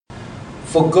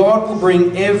For God will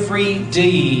bring every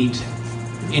deed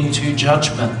into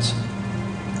judgment,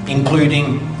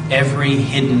 including every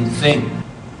hidden thing,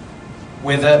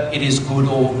 whether it is good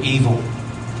or evil.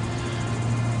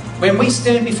 When we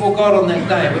stand before God on that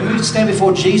day, when we stand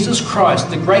before Jesus Christ,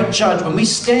 the great judge, when we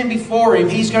stand before Him,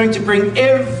 He's going to bring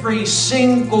every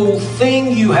single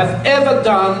thing you have ever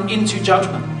done into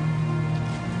judgment.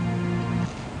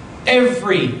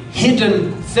 Every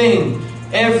hidden thing,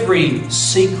 every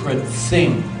secret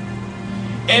thing,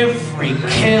 every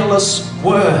careless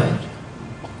word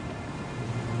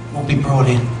will be brought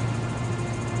in.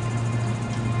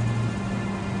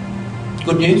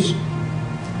 Good news?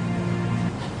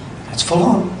 That's full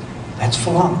on. That's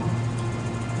full on.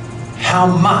 How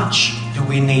much do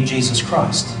we need Jesus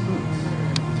Christ?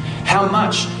 How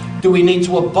much do we need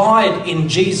to abide in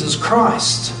Jesus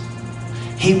Christ?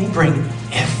 He will bring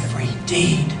every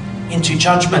deed into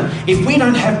judgment. If we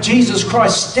don't have Jesus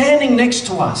Christ standing next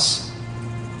to us,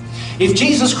 if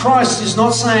Jesus Christ is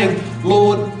not saying,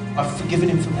 Lord, I've forgiven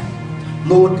him for that.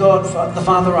 Lord God, the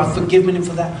Father, I've forgiven him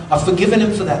for that. I've forgiven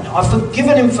him for that. I've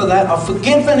forgiven him for that. I've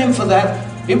forgiven him for that.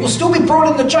 It will still be brought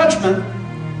in the judgment.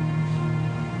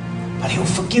 But He'll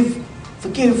forgive,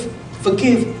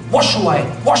 wash away,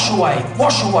 wash away,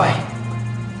 wash away.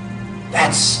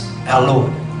 That's our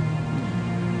Lord.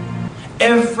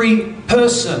 Every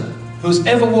person who's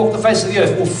ever walked the face of the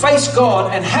earth will face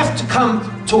God and have to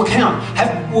come to account,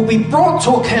 will be brought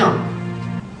to account.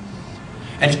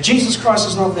 And if Jesus Christ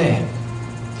is not there,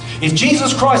 if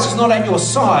Jesus Christ is not at your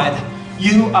side,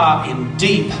 you are in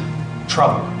deep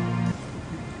trouble.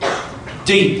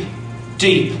 Deep,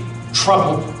 deep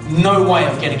trouble. No way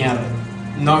of getting out of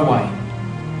it. No way.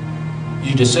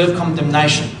 You deserve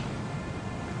condemnation.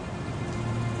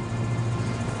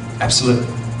 Absolutely.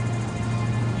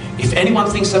 If anyone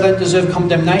thinks they don't deserve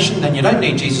condemnation, then you don't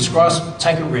need Jesus Christ.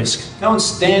 Take a risk. Go and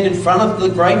stand in front of the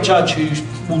great judge who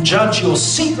will judge your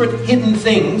secret hidden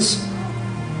things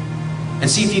and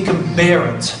see if you can bear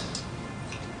it.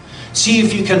 See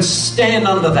if you can stand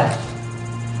under that.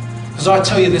 Because I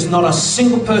tell you, there's not a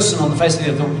single person on the face of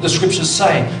the earth. The scriptures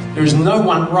say there is no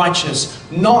one righteous,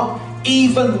 not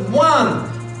even one.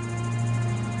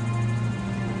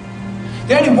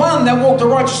 The only one that walked a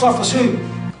righteous life was who?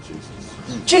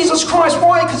 Jesus Christ.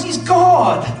 Why? Because He's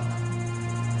God.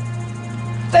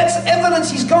 That's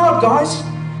evidence He's God, guys.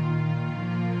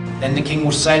 Then the King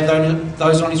will say to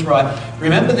those on His right,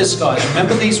 remember this, guys,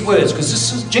 remember these words,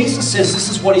 because Jesus says this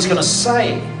is what He's going to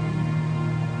say.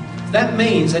 That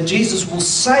means that Jesus will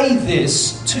say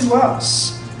this to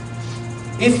us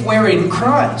if we're in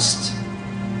Christ.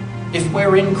 If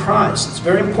we're in Christ. It's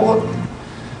very important.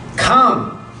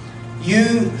 Come, you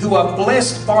who are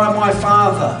blessed by my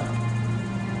Father.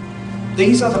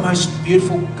 These are the most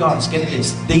beautiful, guys, get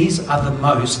this. These are the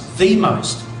most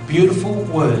beautiful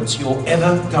words you're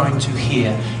ever going to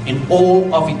hear in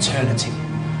all of eternity.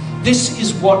 This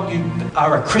is what you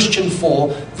are a Christian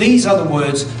for. These are the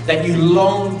words that you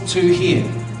long to hear.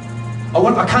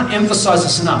 I can't emphasize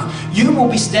this enough. You will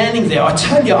be standing there. I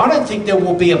tell you, I don't think there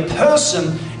will be a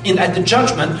person at the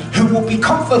judgment who will be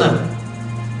confident.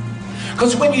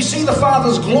 Because when you see the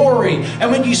Father's glory,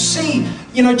 and when you see,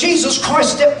 Jesus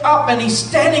Christ step up and He's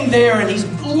standing there and His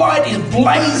light is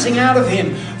blazing out of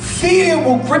Him, fear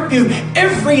will grip you.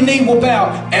 Every knee will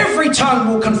bow. Every tongue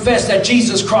will confess that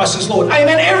Jesus Christ is Lord.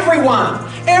 Amen.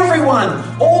 Everyone.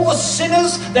 All the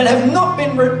sinners that have not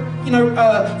been,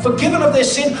 forgiven of their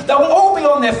sin, they will all be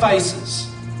on their faces.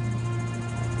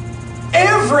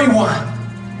 Everyone.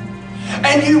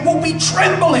 And you will be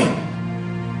trembling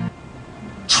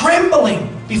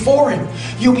before Him.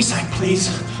 You'll be saying, please,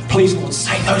 Lord,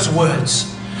 say those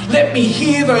words. Let me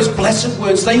hear those blessed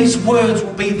words. These words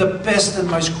will be the best and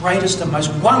most greatest and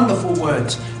most wonderful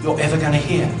words you're ever going to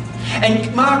hear.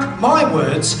 And mark my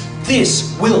words,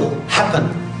 this will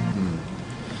happen.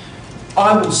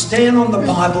 I will stand on the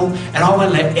Bible and I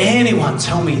won't let anyone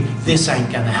tell me this ain't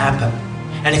going to happen.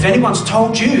 And if anyone's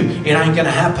told you it ain't going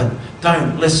to happen,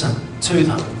 don't listen to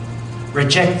them.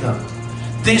 Reject them.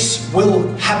 This will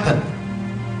happen.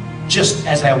 Just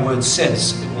as our word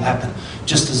says it will happen.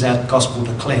 Just as our gospel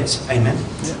declares. Amen.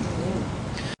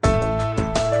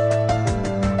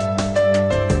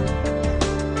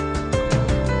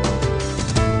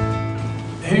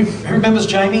 Who remembers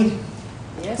Jamie?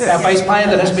 Yes. Our bass player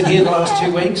that has been here the last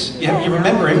 2 weeks. Yeah, you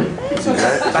remember him?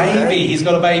 Baby, he's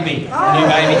got a baby. A new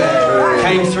baby.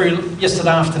 Came through yesterday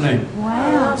afternoon.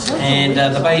 Wow. And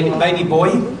the baby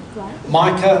boy,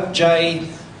 Micah J.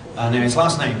 Now his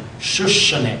last name,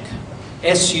 Suchanek.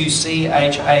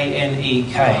 Suchanek.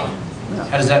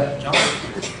 How does that, John?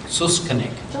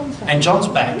 Suskanek. And John's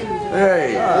back.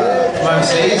 Hey,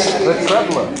 Moses. the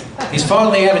traveller. He's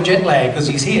finally out of jet lag because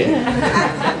he's here.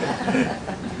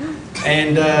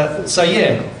 And so,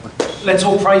 yeah, let's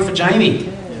all pray for Jamie.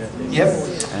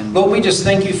 Yep. Lord, we just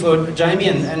thank you for Jamie,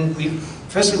 and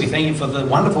firstly we thank you for the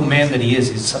wonderful man that he is.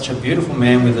 He's such a beautiful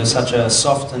man with such a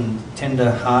soft and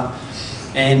tender heart.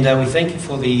 And we thank you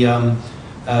for the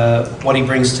what he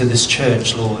brings to this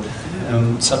church, Lord.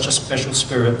 Such a special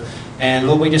spirit. And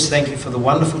Lord, we just thank you for the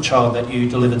wonderful child that you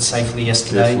delivered safely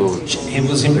yesterday. Yes, Lord. He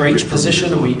was in breach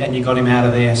position, and you got him out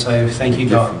of there. So thank you,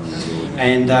 God.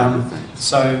 And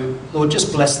so, Lord,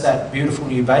 just bless that beautiful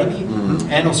new baby,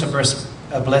 and also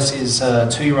bless his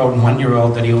 2-year-old and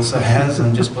 1-year-old that he also has,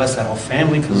 and just bless that whole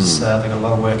family because they've got a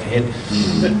lot of work ahead.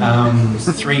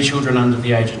 3 children under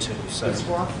the age of 2. So,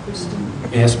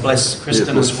 yes, bless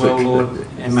Kristen as well, Lord,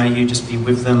 and may you just be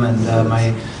with them, and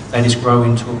may they just grow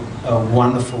into a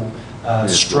wonderful,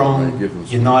 strong,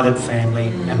 united family,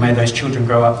 and may those children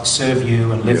grow up to serve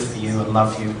you and live for you and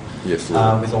love you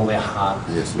with all their heart.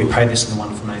 We pray this in the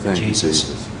wonderful name of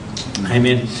Jesus.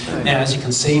 Amen. Now, as you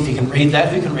can see, if you can read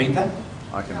that, who can read that?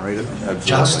 I can read it. Absolutely.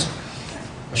 Just.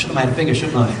 I should have made it bigger,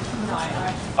 shouldn't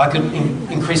I? I could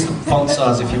increase the font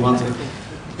size if you want to.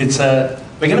 It's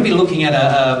we're going to be looking at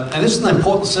and this is an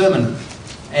important sermon,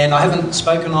 and I haven't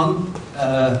spoken on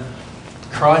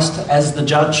Christ as the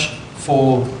judge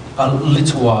for a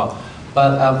little while,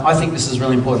 but I think this is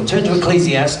really important. Turn to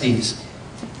Ecclesiastes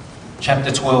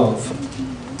chapter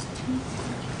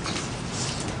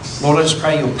 12. Lord, I just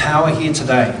pray your power here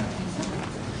today.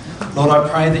 Lord, I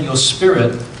pray that your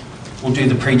Spirit will do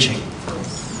the preaching.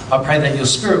 I pray that your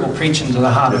Spirit will preach into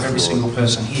the heart of every single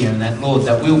person here, and that, Lord,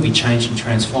 that we'll be changed and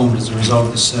transformed as a result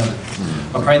of this sermon.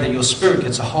 I pray that your Spirit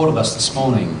gets a hold of us this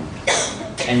morning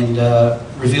and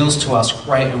reveals to us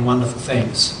great and wonderful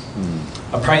things.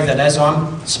 I pray that as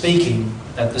I'm speaking,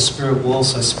 that the Spirit will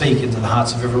also speak into the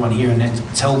hearts of everyone here and then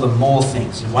tell them more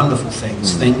things, wonderful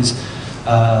things, things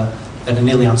that are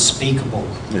nearly unspeakable.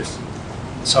 Yes.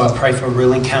 So I pray for a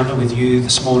real encounter with you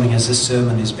this morning as this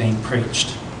sermon is being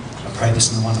preached. I pray this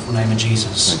in the wonderful name of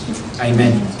Jesus.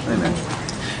 Amen. Amen.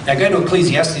 Now go to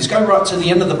Ecclesiastes. Go right to the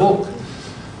end of the book.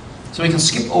 So we can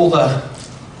skip all the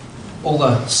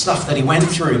stuff that he went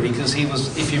through, because he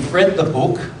was, if you've read the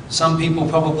book, some people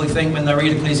probably think when they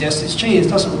read Ecclesiastes, gee, it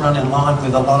doesn't run in line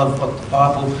with a lot of what the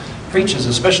Bible preaches,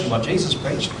 especially what Jesus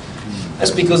preached. That's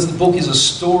because the book is a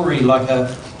story, like a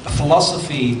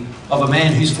philosophy of a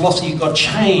man whose philosophy got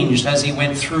changed as he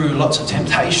went through lots of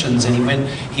temptations, and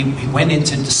he went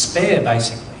into despair,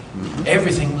 basically.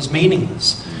 Everything was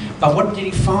meaningless. But what did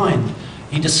he find?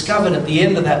 He discovered at the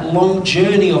end of that long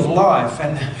journey of life,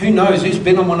 and who knows who's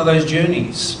been on one of those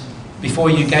journeys before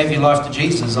you gave your life to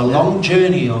Jesus, a long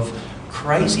journey of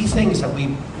crazy things that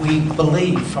we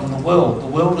believe from the world. The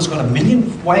world has got a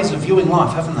million ways of viewing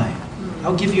life, haven't they?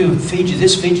 They'll give you, feed you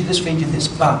this, feed you this, feed you this,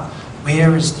 but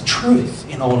where is the truth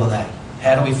in all of that?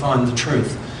 How do we find the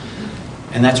truth?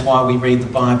 And that's why we read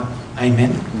the Bible.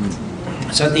 Amen?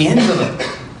 So at the end of it,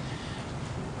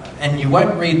 and you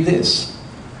won't read this,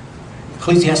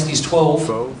 Ecclesiastes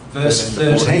 12, verse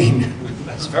 13.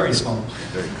 That's very small.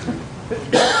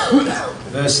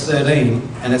 Verse 13,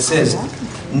 and it says,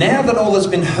 "Now that all has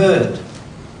been heard,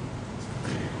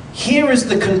 here is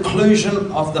the conclusion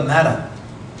of the matter.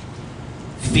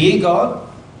 Fear God,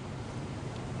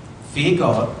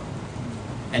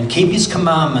 and keep his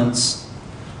commandments,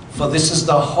 for this is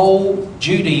the whole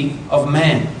duty of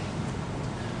man.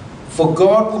 For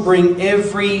God will bring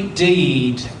every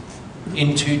deed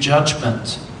into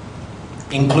judgment,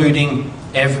 including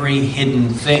every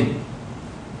hidden thing,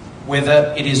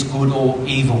 whether it is good or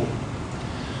evil."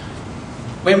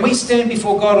 When we stand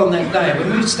before God on that day,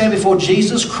 when we stand before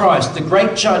Jesus Christ, the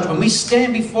great judge, when we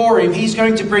stand before him, he's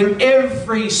going to bring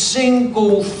every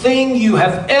single thing you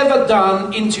have ever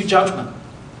done into judgment.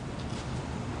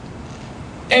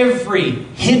 Every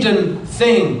hidden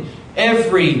thing,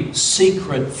 every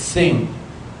secret thing,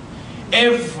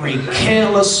 every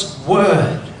careless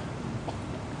word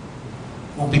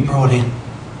will be brought in.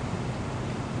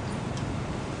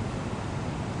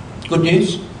 Good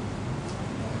news?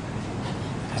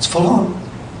 That's full on.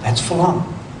 That's full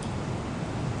on.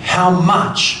 How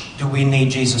much do we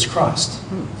need Jesus Christ?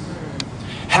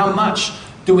 How much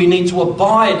do we need to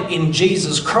abide in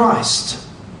Jesus Christ?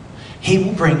 He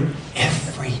will bring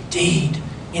every deed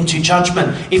into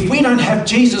judgment. If we don't have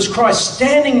Jesus Christ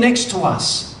standing next to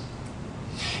us,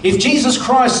 if Jesus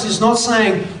Christ is not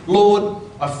saying, "Lord,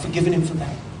 I've forgiven him for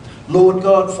that. Lord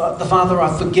God, the Father,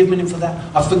 I've forgiven him for that.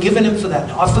 I've forgiven him for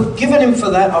that. I've forgiven him for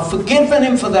that. I've forgiven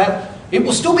him for that," it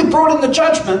will still be brought in the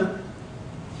judgment,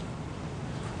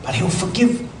 but he'll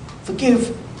forgive,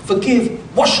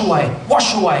 forgive, wash away,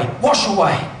 wash away, wash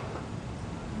away.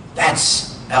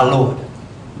 That's our Lord.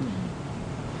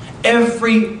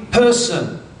 Every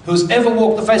person who's ever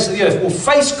walked the face of the earth will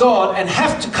face God and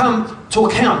have to come to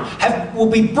account, will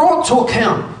be brought to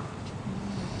account.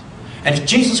 And if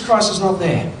Jesus Christ is not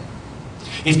there,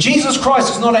 if Jesus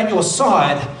Christ is not at your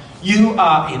side, you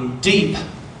are in deep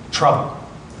trouble.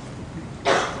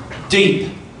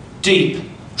 Deep, deep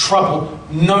trouble.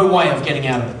 No way of getting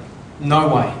out of it.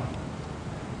 No way.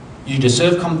 You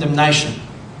deserve condemnation.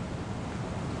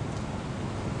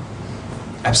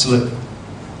 Absolutely.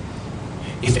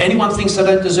 If anyone thinks they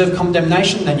don't deserve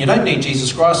condemnation, then you don't need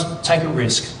Jesus Christ. Take a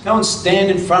risk. Go and stand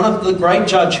in front of the great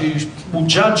judge who will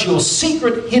judge your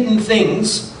secret hidden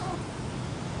things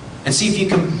and see if you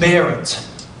can bear it.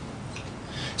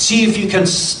 See if you can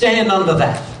stand under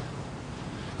that.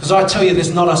 Because I tell you,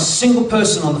 there's not a single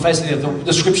person on the face of the earth.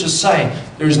 The scriptures say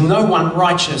there is no one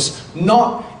righteous,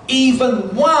 not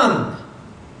even one.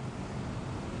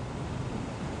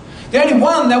 The only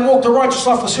one that walked a righteous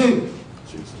life was who?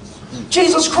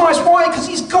 Jesus Christ. Why? Because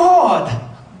He's God.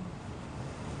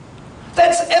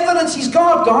 That's evidence He's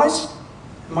God, guys.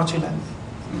 Am I too loud?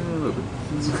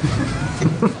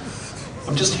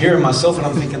 I'm just hearing myself and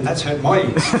I'm thinking, that's hurt my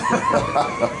ears.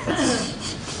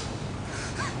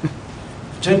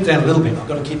 Turn it down a little bit. I've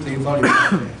got to keep the volume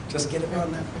up there. Just get it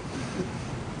around that.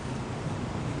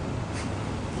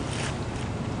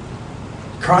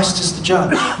 Christ is the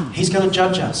judge. He's going to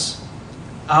judge us.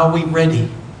 Are we ready?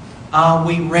 Are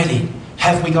we ready?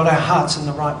 Have we got our hearts in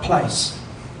the right place?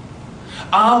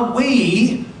 Are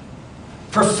we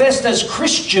professed as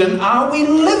Christian? Are we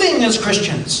living as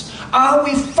Christians? Are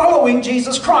we following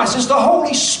Jesus Christ? Is the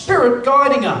Holy Spirit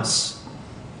guiding us?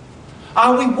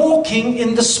 Are we walking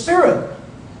in the Spirit?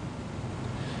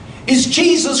 Is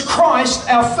Jesus Christ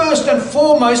our first and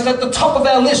foremost at the top of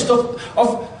our list of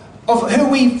who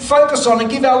we focus on and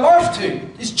give our life to?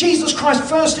 Is Jesus Christ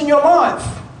first in your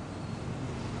life?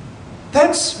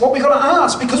 That's what we've got to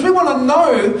ask, because we want to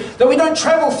know that we don't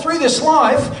travel through this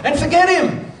life and forget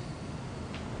Him.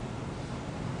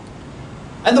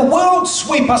 And the world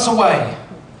sweep us away.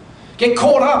 Get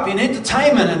caught up in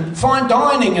entertainment and fine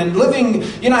dining and living,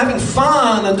 having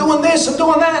fun and doing this and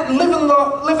doing that and living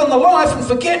the life and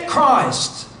forget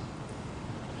Christ.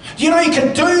 You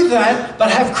can do that but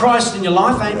have Christ in your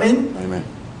life, amen? Amen.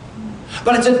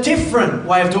 But it's a different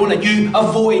way of doing it. You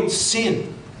avoid sin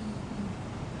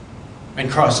when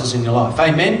Christ is in your life,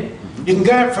 amen? You can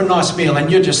go out for a nice meal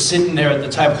and you're just sitting there at the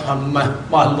table, oh,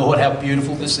 my Lord, how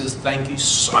beautiful this is. Thank you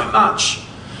so much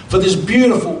for this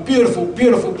beautiful, beautiful,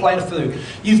 beautiful plate of food.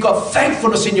 You've got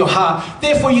thankfulness in your heart.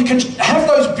 Therefore, you can have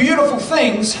those beautiful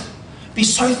things. Be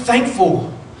so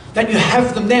thankful that you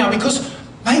have them now, because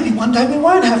maybe one day we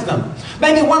won't have them.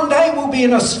 Maybe one day we'll be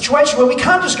in a situation where we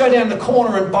can't just go down the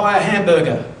corner and buy a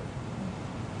hamburger.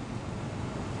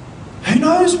 Who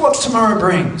knows what tomorrow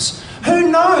brings?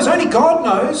 Who knows? Only God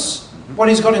knows what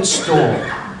He's got in store.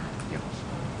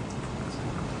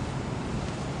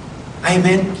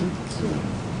 Amen.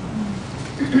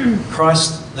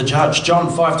 Christ the judge. John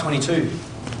 5:22.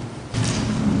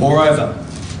 Moreover,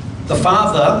 the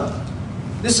Father,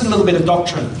 this is a little bit of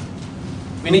doctrine.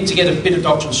 We need to get a bit of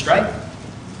doctrine straight.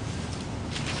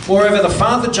 Moreover, the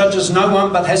Father judges no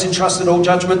one, but has entrusted all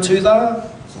judgment to the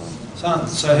Son.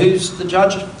 So who's the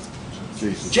judge?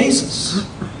 Jesus.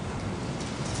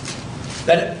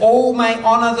 That all may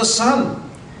honour the Son,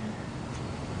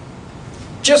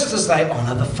 just as they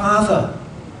honour the Father.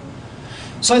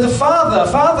 So the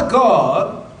Father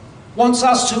God, wants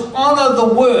us to honour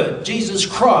the Word, Jesus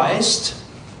Christ,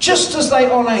 just as they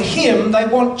honour Him. They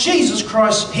want Jesus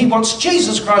Christ. He wants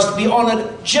Jesus Christ to be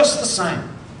honoured just the same.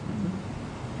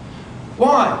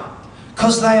 Why?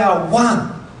 Because they are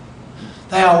one.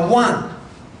 They are one.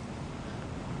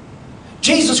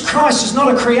 Jesus Christ is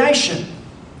not a creation.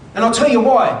 And I'll tell you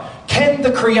why. Can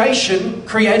the creation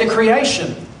create a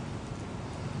creation?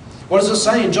 What does it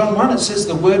say in John 1? It says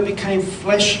the Word became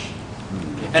flesh.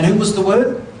 And who was the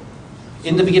Word?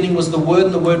 In the beginning was the Word,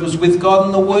 and the Word was with God,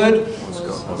 and the Word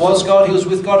was God. He was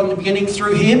with God in the beginning.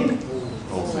 Through Him,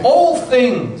 all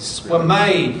things were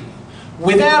made.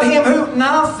 Without Him,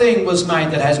 nothing was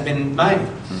made that has been made.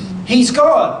 He's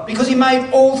God, because He made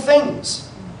all things.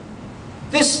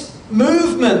 This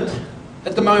movement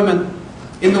at the moment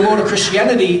in the world of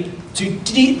Christianity to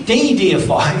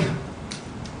de-deify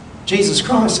Jesus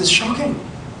Christ is shocking.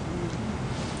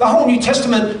 The whole New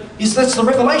Testament that's the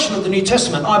revelation of the New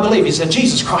Testament, I believe, is that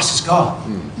Jesus Christ is God.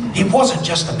 He wasn't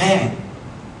just a man.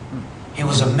 He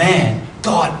was a man,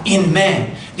 God in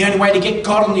man. The only way to get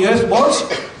God on the earth was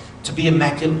to be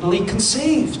immaculately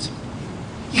conceived.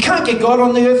 You can't get God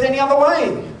on the earth any other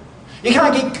way. You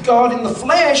can't get God in the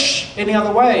flesh any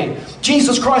other way.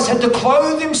 Jesus Christ had to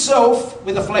clothe himself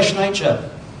with a flesh nature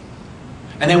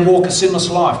and then walk a sinless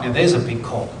life. Now there's a big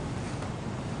call.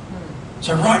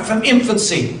 So right from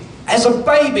infancy, as a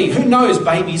baby, who knows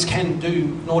babies can do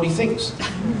naughty things?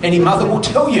 Any mother will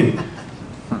tell you.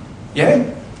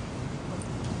 Yeah?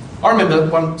 I remember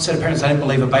one set of parents, they didn't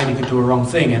believe a baby could do a wrong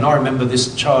thing. And I remember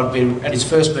this child, being, at his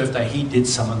first birthday, he did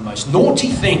some of the most naughty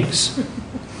things.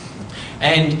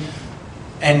 And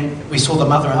we saw the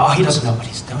mother, oh, he doesn't know what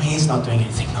he's doing. He's not doing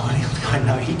anything naughty. I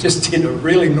know, he just did a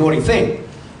really naughty thing.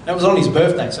 That was on his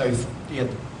birthday, so he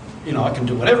had, you know, I can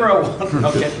do whatever I want and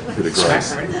I'll get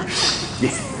smacked or anything.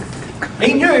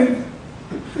 He knew.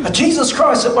 But Jesus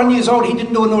Christ, at 1 year old, he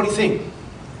didn't do a naughty thing.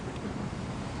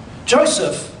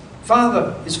 Joseph,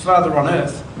 his father on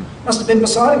earth, must have been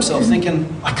beside himself thinking,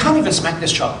 I can't even smack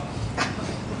this child.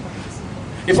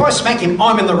 If I smack him,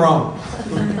 I'm in the wrong.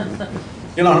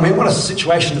 You know what I mean? What a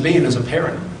situation to be in as a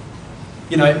parent.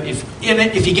 You know, if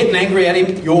you're getting angry at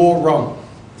him, you're wrong.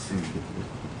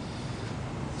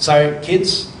 So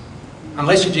kids,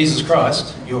 unless you're Jesus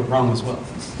Christ, you're wrong as well.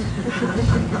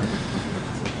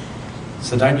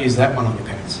 So don't use that one on your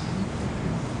parents.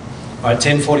 All right,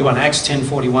 10:41, Acts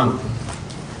 10:41.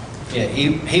 Yeah,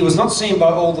 he was not seen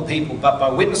by all the people, but by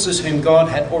witnesses whom God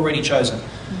had already chosen,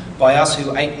 by us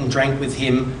who ate and drank with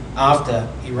him after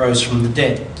he rose from the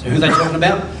dead. So who are they talking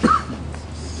about?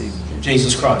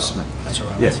 Jesus Christ. That's all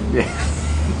right. Yes. Yeah.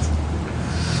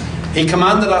 He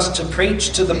commanded us to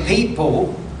preach to the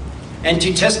people and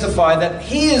to testify that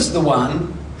he is the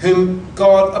one whom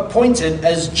God appointed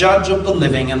as judge of the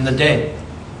living and the dead.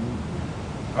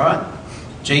 All right?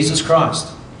 Jesus Christ,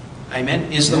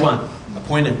 amen, is the one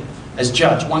appointed as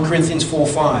judge. 1 Corinthians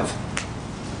 4:5.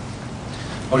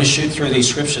 I'll just shoot through these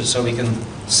scriptures so we can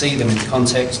see them in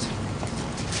context.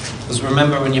 Because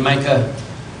remember, when you make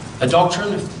a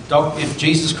doctrine, if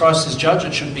Jesus Christ is judge,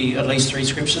 it should be at least 3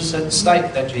 scriptures that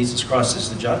state that Jesus Christ is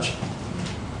the judge.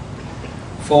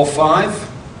 4:5.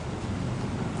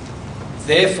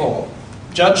 Therefore,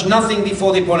 judge nothing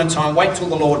before the appointed time. Wait till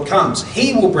the Lord comes.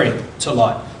 He will bring to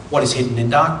light what is hidden in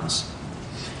darkness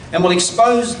and will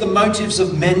expose the motives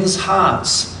of men's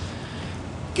hearts.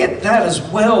 Get that as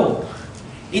well.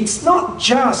 It's not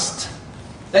just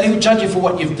that he will judge you for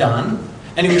what you've done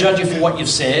and he will judge you for what you've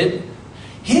said.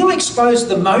 He'll expose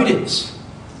the motives.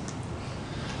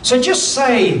 So just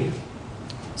say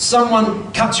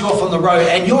someone cuts you off on the road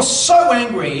and you're so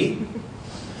angry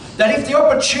that if the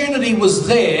opportunity was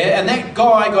there and that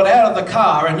guy got out of the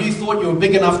car and you thought you were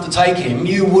big enough to take him,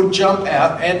 you would jump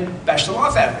out and bash the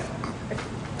life out of him.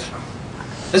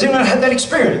 Has anyone had that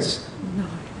experience?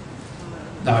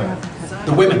 No.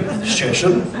 The women in this church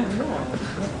shouldn't.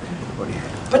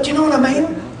 But you know what I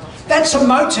mean? That's a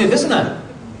motive, isn't it?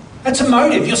 That's a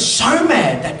motive. You're so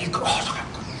mad that you go, oh,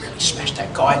 I really smashed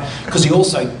that guy because he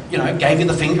also, you know, gave you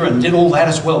the finger and did all that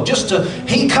as well.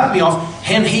 He cut me off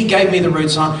and he gave me the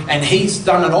rude sign and he's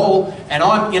done it all and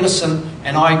I'm innocent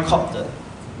and I copped it.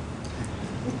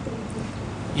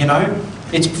 You know,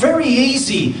 it's very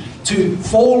easy to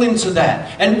fall into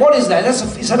that. And what is that?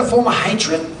 Is that a form of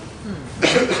hatred?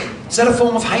 Is that a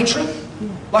form of hatred?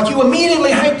 Like you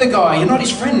immediately hate the guy, you're not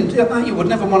his friend. You would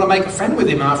never want to make a friend with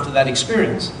him after that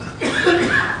experience.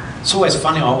 It's always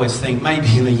funny, I always think, maybe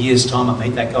in a year's time I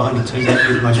meet that guy and he turns out to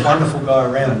be the most wonderful guy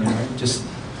around, you know, just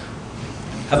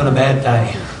having a bad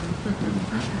day.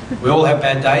 We all have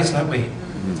bad days, don't we?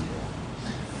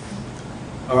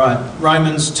 All right,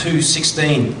 Romans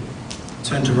 2:16.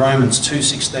 Turn to Romans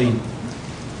 2:16.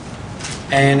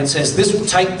 And it says, this will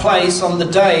take place on the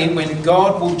day when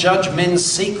God will judge men's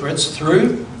secrets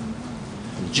through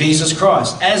Jesus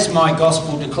Christ, as my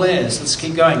gospel declares. Let's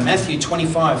keep going. Matthew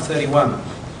 25:31.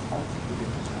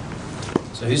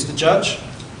 So who's the judge?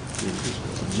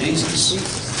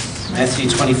 Jesus. Matthew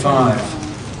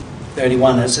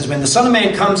 25:31. And it says, when the Son of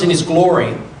Man comes in his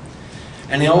glory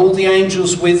and all the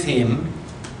angels with him,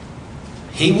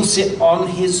 he will sit on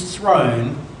his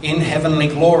throne in heavenly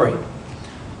glory.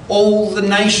 All the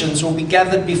nations will be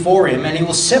gathered before him, and he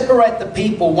will separate the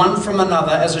people one from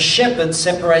another as a shepherd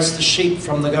separates the sheep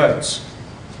from the goats.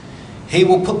 He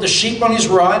will put the sheep on his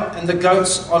right and the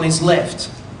goats on his left.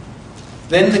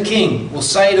 Then the king will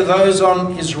say to those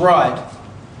on his right,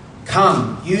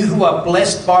 come, you who are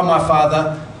blessed by my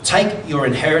Father, take your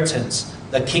inheritance,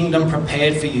 the kingdom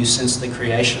prepared for you since the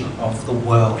creation of the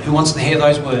world. Who wants to hear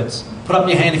those words? Put up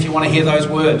your hand if you want to hear those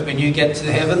words when you get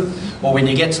to heaven or when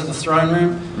you get to the throne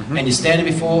room and you're standing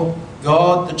before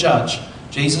God the judge,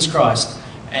 Jesus Christ,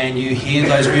 and you hear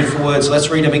those beautiful words. Let's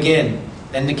read them again.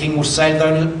 Then the king will say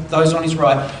to those on his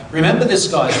right, remember this,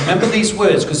 guys, remember these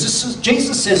words, because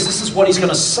Jesus says this is what he's going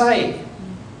to say.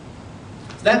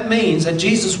 That means that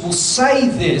Jesus will say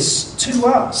this to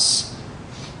us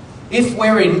if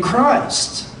we're in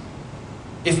Christ.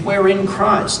 If we're in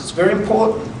Christ, it's very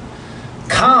important.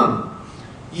 Come,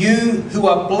 you who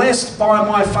are blessed by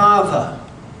my Father.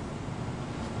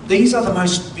 These are the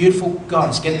most beautiful,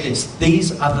 guys, get this,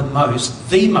 these are the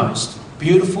most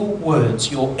beautiful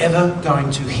words you're ever going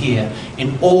to hear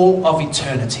in all of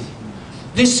eternity.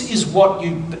 This is what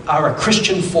you are a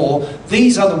Christian for.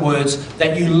 These are the words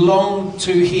that you long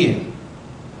to hear.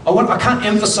 I can't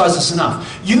emphasize this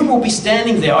enough. You will be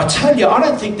standing there. I tell you, I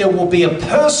don't think there will be a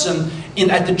person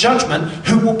at the judgment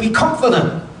who will be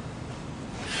confident.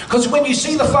 Because when you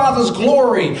see the Father's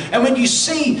glory, and when you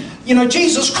see,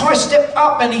 Jesus Christ step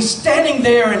up and he's standing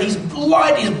there and his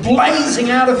light is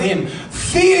blazing out of him,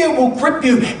 fear will grip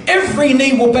you. Every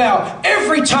knee will bow.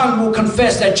 Every tongue will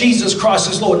confess that Jesus Christ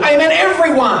is Lord. Amen.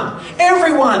 Everyone.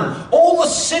 All the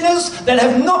sinners that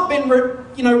have not been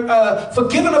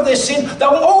forgiven of their sin, they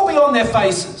will all be on their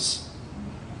faces.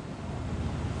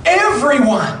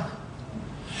 Everyone.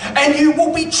 And you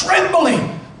will be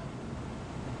trembling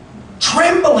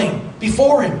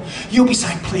before him. You'll be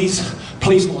saying,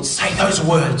 please, Lord, say those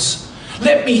words.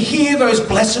 Let me hear those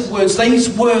blessed words. These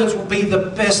words will be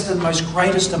the best and most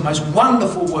greatest and most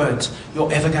wonderful words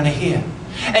you're ever going to hear.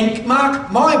 And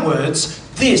mark my words,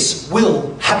 this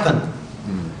will happen.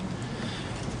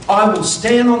 I will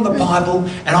stand on the Bible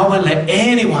and I won't let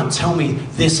anyone tell me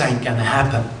this ain't going to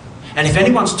happen. And if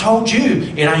anyone's told you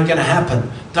it ain't going to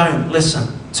happen, don't listen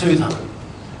to them.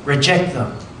 Reject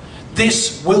them.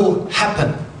 This will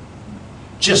happen.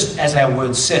 Just as our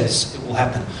word says it will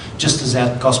happen. Just as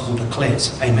our gospel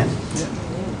declares. Amen. Yeah.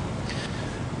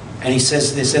 And he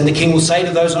says this, and the king will say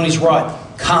to those on his right,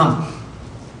 come,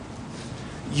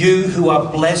 you who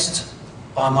are blessed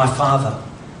by my Father.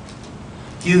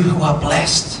 You who are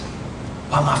blessed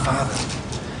by my Father.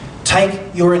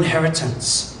 Take your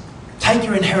inheritance. Take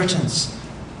your inheritance.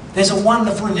 There's a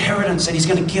wonderful inheritance that he's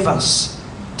going to give us.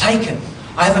 Take it.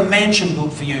 I have a mansion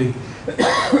built for you.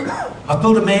 I've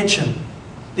built a mansion.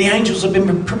 The angels have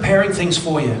been preparing things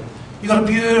for you. You've got a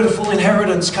beautiful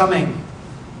inheritance coming.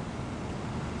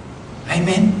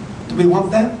 Amen? Do we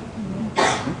want that?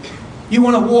 You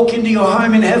want to walk into your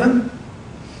home in heaven?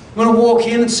 You want to walk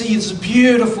in and see this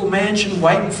beautiful mansion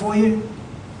waiting for you?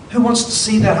 Who wants to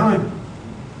see that home?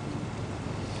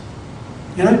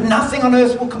 Nothing on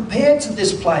earth will compare to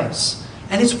this place.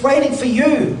 And it's waiting for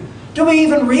you. Do we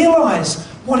even realise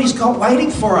what he's got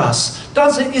waiting for us?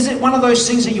 Is it one of those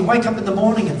things that you wake up in the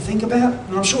morning and think about?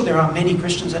 And I'm sure there are many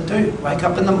Christians that do wake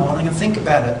up in the morning and think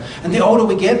about it. And the older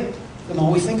we get, the more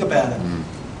we think about it.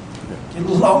 And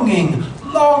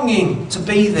longing to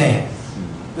be there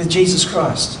with Jesus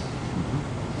Christ.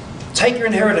 Take your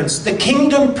inheritance. The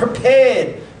kingdom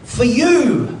prepared for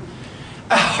you.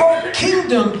 A whole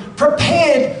kingdom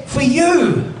prepared for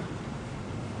you.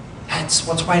 That's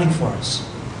what's waiting for us.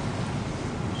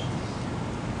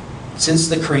 Since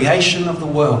the creation of the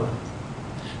world,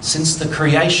 since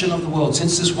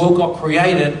this world got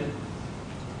created,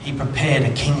 he prepared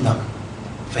a kingdom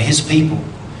for his people.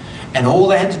 And all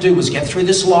they had to do was get through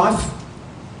this life,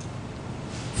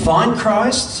 find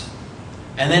Christ,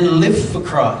 and then live for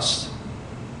Christ.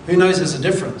 Who knows there's a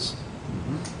difference?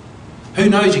 Who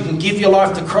knows you can give your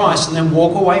life to Christ and then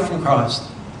walk away from Christ?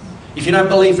 If you don't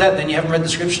believe that, then you haven't read the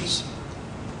scriptures.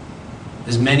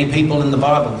 There's many people in the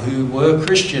Bible who were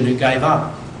Christian who gave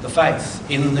up the faith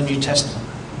in the New Testament.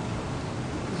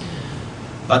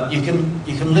 But you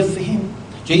can live for him.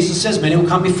 Jesus says, many will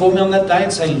come before me on that day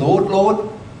and say, Lord, Lord,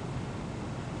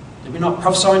 did we not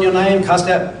prophesy in your name, cast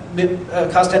out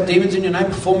demons in your name,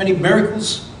 perform many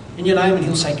miracles in your name? And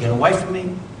he'll say, get away from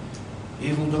me,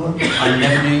 evildoer, I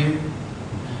never knew you.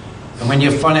 And when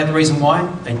you find out the reason why,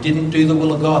 they didn't do the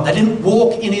will of God. They didn't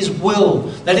walk in his will.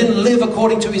 They didn't live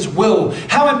according to his will.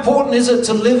 How important is it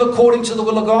to live according to the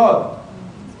will of God?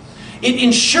 It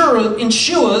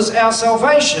ensures our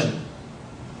salvation.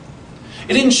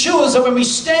 It ensures that when we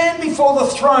stand before the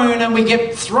throne and we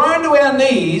get thrown to our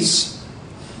knees,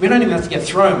 we don't even have to get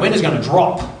thrown. We're just going to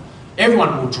drop.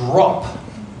 Everyone will drop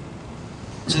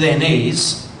to their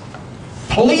knees,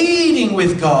 pleading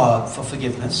with God for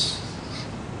forgiveness.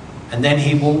 And then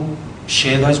he will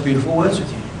share those beautiful words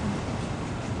with you.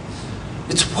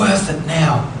 It's worth it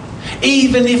now.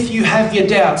 Even if you have your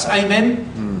doubts. Amen?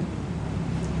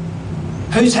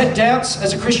 Who's had doubts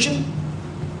as a Christian?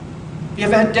 You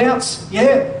ever had doubts?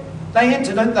 Yeah. They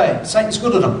enter, don't they? Satan's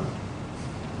good at them.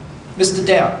 Mr.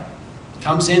 Doubt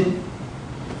comes in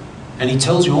And he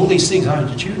tells you all these things. Oh,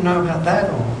 did you know about that?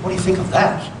 Or what do you think of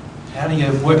that? How do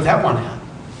you work that one out?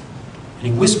 And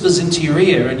he whispers into your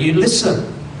ear and you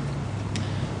listen.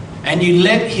 And you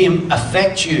let him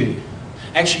affect you.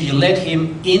 Actually, you let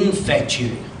him infect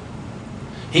you.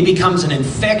 He becomes an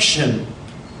infection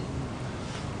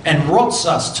and rots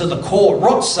us to the core,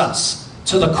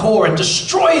 and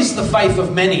destroys the faith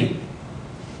of many.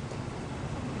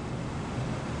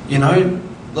 You know,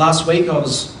 last week I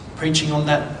was preaching on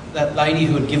that lady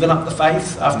who had given up the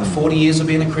faith after 40 years of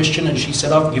being a Christian, and she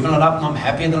said, I've given it up and I'm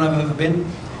happier than I've ever been.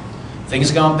 Things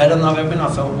are going better than I've ever been. I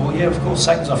thought, well, yeah, of course,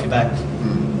 Satan's off your back.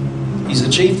 He's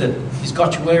achieved it. He's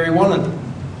got you where he wanted.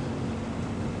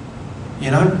 You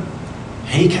know,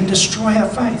 he can destroy our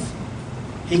faith.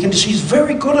 He's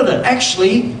very good at it.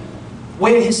 Actually,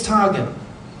 we're his target.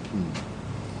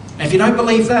 And if you don't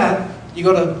believe that, you've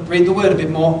got to read the word a bit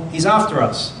more. He's after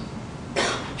us.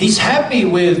 He's happy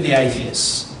with the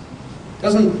atheists.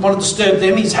 Doesn't want to disturb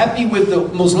them. He's happy with the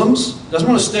Muslims. Doesn't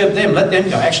want to disturb them. Let them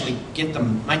go. Actually, get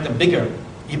them, make them bigger.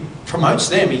 He promotes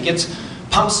them. He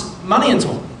pumps money into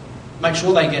them. Make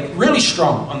sure they get really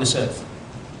strong on this earth.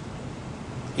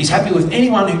 He's happy with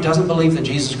anyone who doesn't believe that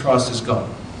Jesus Christ is God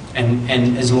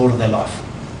and is Lord of their life.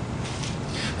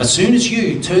 As soon as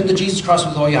you turn to Jesus Christ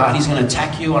with all your heart, he's going to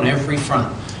attack you on every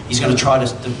front. He's going to try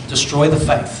to destroy the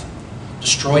faith.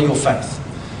 Destroy your faith.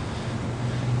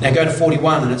 Now go to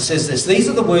 41 and it says this. These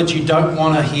are the words you don't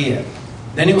want to hear.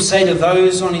 Then he'll say to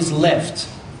those on his left,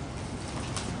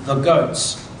 the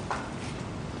goats.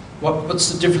 What's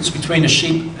the difference between a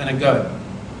sheep and a goat?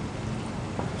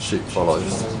 Sheep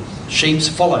follows. Sheep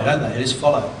follow, don't they? It is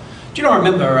follow. Do you know, I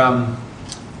remember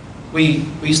we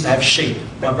used to have sheep.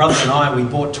 My brother and I, we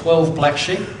bought 12 black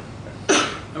sheep.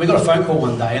 And we got a phone call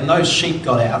one day and those sheep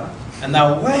got out and they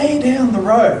were way down the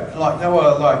road. Like they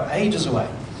were like ages away.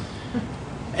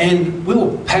 And we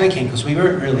were panicking because we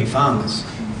weren't really farmers.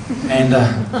 And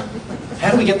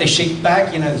how do we get these sheep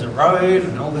back? You know, there's a road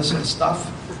and all this sort of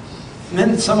stuff. And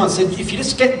then someone said, if you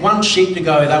just get one sheep to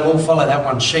go, they'll all follow that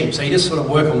one sheep. So you just sort of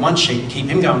work on one sheep, keep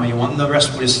him going where you want, and the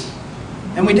rest will just...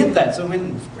 And we did that. So we went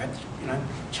and grabbed, you know,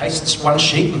 chased this one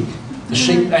sheep, and the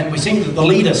sheep, and we seemed the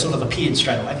leader sort of appeared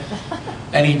straight away.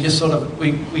 And he just sort of,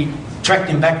 we tracked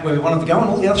him back where we wanted to go, and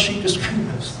all the other sheep just,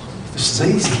 this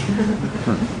is easy.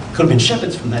 Could have been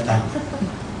shepherds from that day.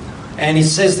 And he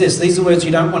says this, these are words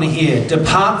you don't want to hear.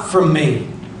 Depart from me,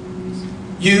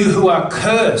 you who are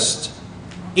cursed,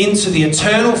 into the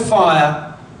eternal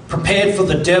fire prepared for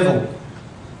the devil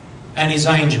and his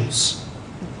angels.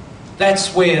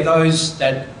 That's where those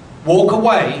that walk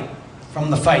away from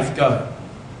the faith go.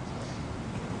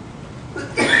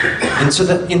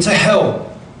 Into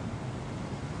hell,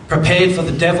 prepared for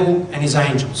the devil and his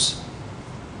angels.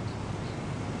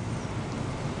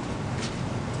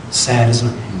 Sad, isn't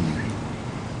it?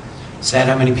 Sad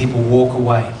how many people walk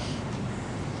away.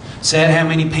 Sad how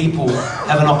many people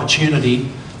have an opportunity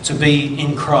to be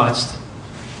in Christ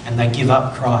and they give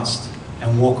up Christ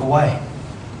and walk away.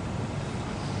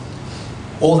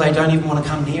 Or they don't even want to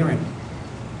come near him.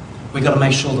 We've got to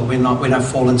make sure that we don't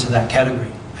fall into that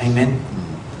category. Amen?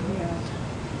 Yeah.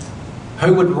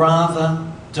 Who would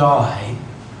rather die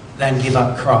than give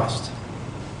up Christ?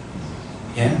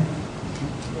 Yeah?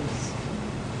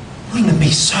 Wouldn't it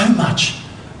be so much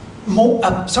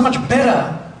more, so much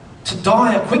better to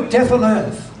die a quick death on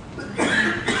earth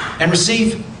and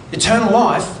receive eternal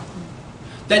life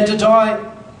than to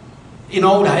die in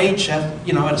old age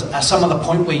at some other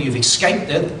point where you've escaped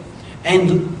it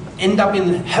and end up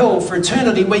in hell for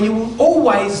eternity, where you will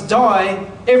always die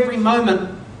every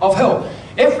moment of hell.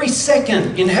 Every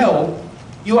second in hell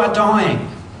you are dying.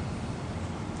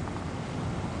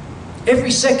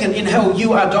 Every second in hell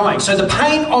you are dying. So the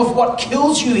pain of what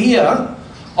kills you here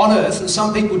on earth, and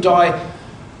some people die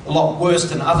a lot worse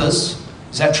than others.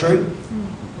 Is that true?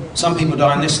 Some people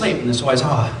die in their sleep, and there's always,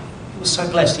 oh, he was so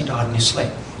blessed he died in his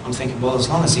sleep. I'm thinking, well, as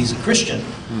long as he's a Christian.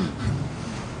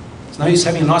 It's no use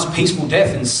having a nice peaceful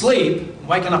death in sleep,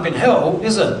 waking up in hell,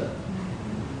 is it?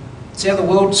 See how the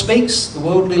world speaks, the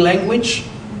worldly language?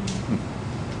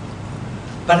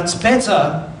 But it's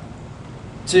better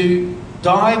to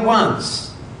die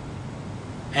once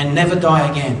and never die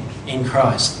again in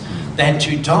Christ than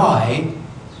to die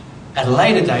at a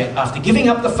later date after giving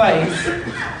up the faith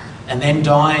and then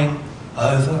dying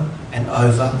over and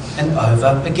over and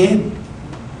over again.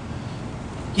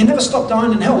 You never stop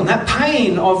dying in hell, and that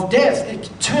pain of death,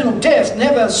 eternal death,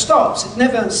 never stops, it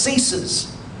never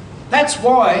ceases. That's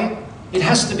why it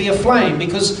has to be a flame,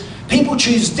 because people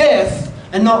choose death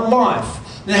and not life.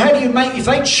 Now how do you make, if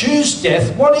they choose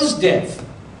death, what is death?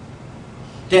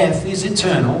 Death is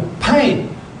eternal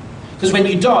pain. Because when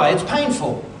you die, it's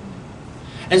painful.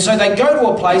 And so they go to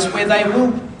a place where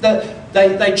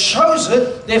they chose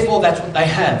it, therefore that's what they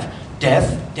have.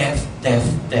 Death, death,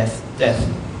 death, death,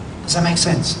 death. Does that make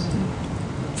sense?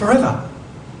 Forever.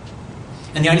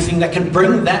 And the only thing that can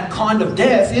bring that kind of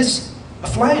death is a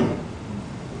flame.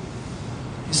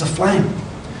 Is a flame.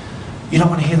 You don't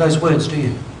want to hear those words, do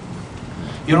you?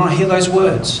 You don't want to hear those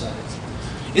words.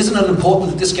 Isn't it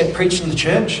important that this get preached in the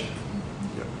church?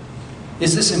 Yep.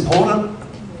 Is this important?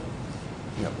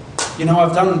 Yep. You know,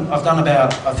 I've done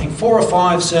about, I think, 4 or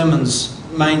 5 sermons,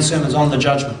 main sermons on the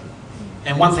judgment.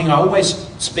 And one thing I always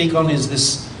speak on is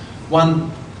this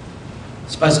one, I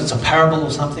suppose it's a parable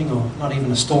or something, or not even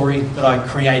a story that I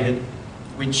created,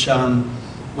 which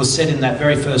was said in that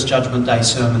very first Judgment Day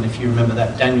sermon, if you remember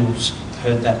that. Daniel's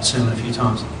heard that sermon a few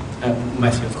times.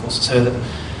 Matthew, of course, has heard it,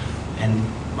 and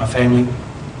my family.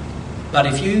 But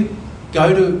if you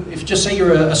go to, if just say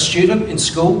you're a student in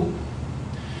school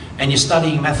and you're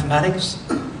studying mathematics,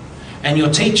 and your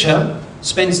teacher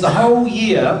spends the whole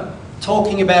year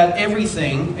talking about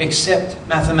everything except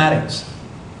mathematics.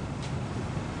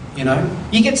 You know,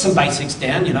 you get some basics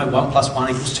down, you know, 1 +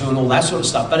 1 = 2 and all that sort of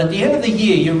stuff. But at the end of the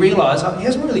year, you realise he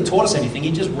hasn't really taught us anything.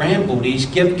 He just rambled. He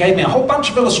gave me a whole bunch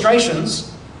of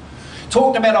illustrations,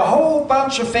 talked about a whole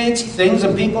bunch of fancy things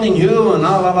and people he knew and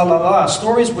la la la la la.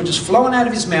 Stories were just flowing out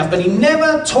of his mouth, but he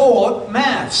never taught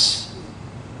maths,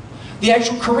 the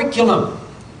actual curriculum.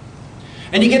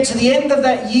 And you get to the end of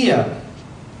that year,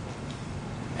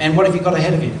 and what have you got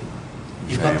ahead of you?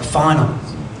 You've got the final.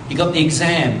 You've got the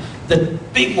exam, the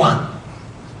big one,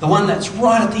 the one that's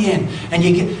right at the end. And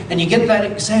you get that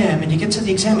exam, and you get to the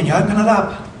exam, and you open it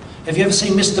up. Have you ever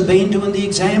seen Mr. Bean doing the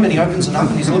exam? And he opens it up,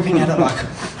 and he's looking at it like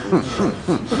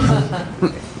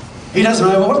he doesn't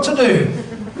know what to do.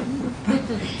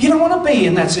 You don't want to be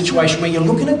in that situation where you're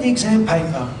looking at the exam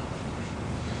paper,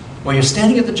 or you're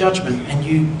standing at the judgment, and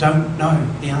you don't know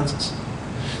the answers.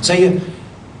 So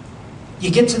you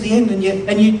get to the end, and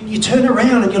you turn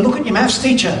around and you look at your maths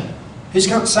teacher, who's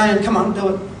saying, "Come on, do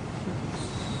it."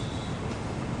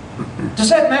 Does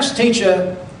that maths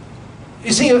teacher,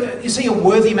 is he a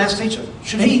worthy maths teacher?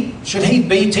 Should he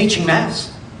be teaching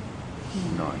maths?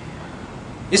 No.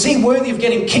 Is he worthy of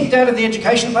getting kicked out of the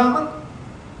education department?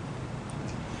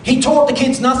 He taught the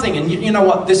kids nothing, and you know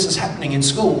what? This is happening in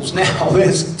schools now.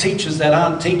 There's teachers that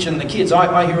aren't teaching the kids.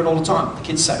 I hear it all the time. The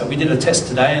kids say, "We did a test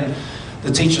today, and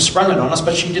the teacher sprung it on us,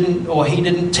 but she didn't, or he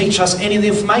didn't teach us any of the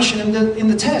information in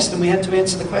the test, and we had to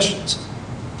answer the questions."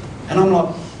 And I'm like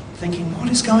thinking, what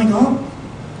is going on?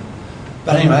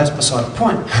 But anyway, that's beside the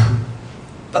point.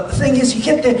 But the thing is, you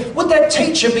get there, would that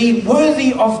teacher be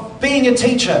worthy of being a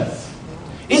teacher?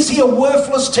 Is he a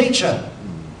worthless teacher?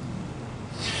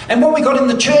 And what we got in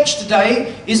the church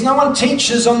today is no one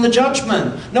teaches on the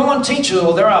judgment. No one teaches,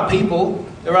 or there are people,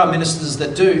 there are ministers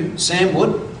that do. Sam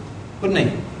would, wouldn't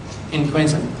he? In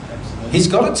Queensland. He's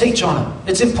got to teach on it.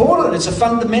 It's important. It's a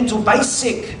fundamental,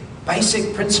 basic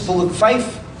principle of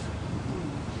faith.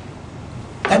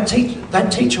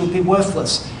 That teacher would be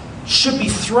worthless. Should be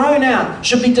thrown out.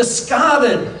 Should be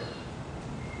discarded.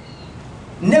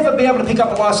 Never be able to pick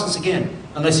up a license again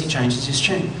unless he changes his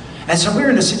tune. And so we're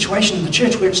in a situation in the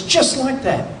church where it's just like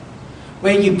that.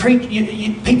 Where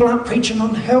people aren't preaching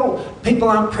on hell. People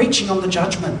aren't preaching on the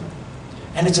judgment.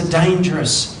 And it's a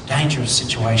dangerous, dangerous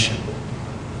situation.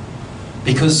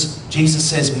 Because Jesus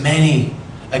says many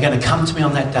are going to come to me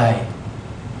on that day,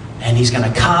 and he's going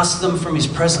to cast them from his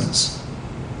presence.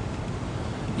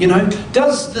 You know,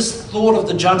 does this thought of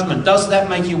the judgment, does that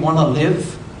make you want to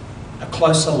live a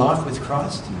closer life with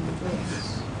Christ?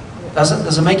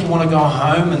 Does it make you want to go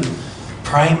home and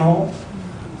pray more?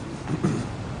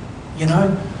 You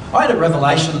know, I had a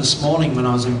revelation this morning when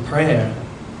I was in prayer,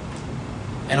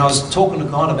 and I was talking to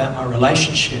God about my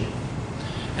relationship.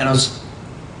 And as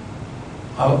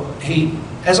I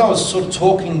was sort of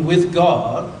talking with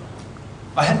God,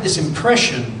 I had this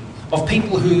impression of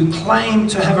people who claim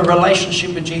to have a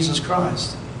relationship with Jesus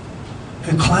Christ.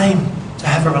 Who claim to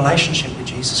have a relationship with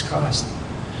Jesus Christ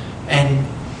and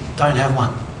don't have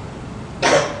one.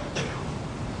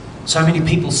 So many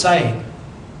people say,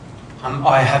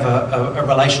 I have a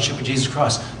relationship with Jesus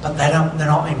Christ, but they're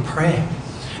not in prayer.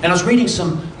 And I was reading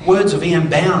some words of Ian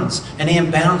Bounds, and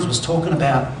Ian Bounds was talking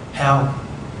about how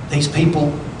these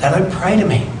people, they don't pray to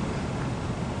me.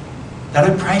 They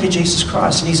don't pray to Jesus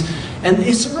Christ. And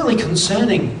it's a really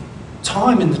concerning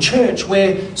time in the church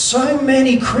where so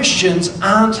many Christians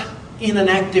aren't in an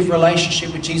active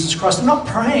relationship with Jesus Christ. They're not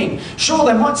praying. Sure,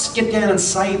 they might get down and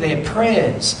say their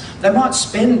prayers. They might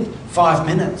spend 5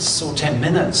 minutes or 10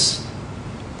 minutes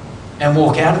and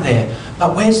walk out of there.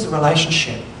 But where's the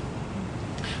relationship?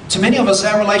 To many of us,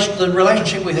 the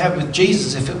relationship we have with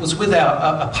Jesus, if it was with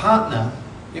a partner,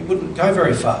 it wouldn't go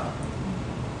very far.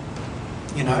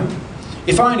 You know?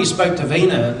 If I only spoke to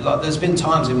Vina, like there's been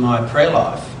times in my prayer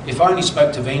life, if I only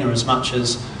spoke to Vina as much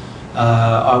as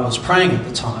I was praying at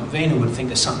the time, Vina would think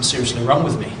there's something seriously wrong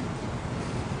with me.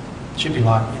 She'd be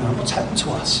like, you know, what's happened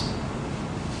to us?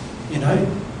 You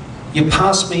know? You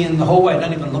pass me in the hallway,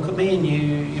 don't even look at me, and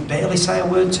you barely say a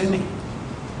word to me.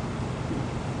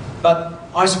 But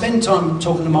I spend time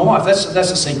talking to my wife.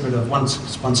 That's a secret of one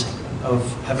secret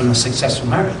of having a successful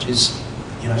marriage is,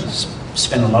 you know,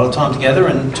 spend a lot of time together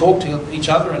and talk to each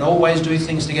other and always do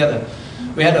things together.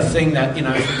 We had a thing that, you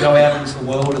know, if we go out into the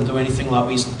world and do anything like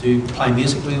we used to do, play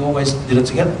music, we always did it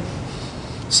together.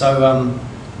 So,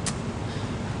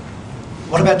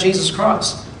 what about Jesus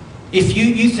Christ? If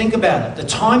you think about it, the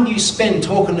time you spend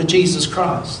talking to Jesus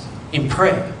Christ in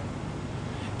prayer,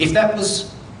 if that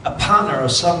was a partner or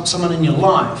someone in your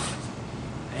life,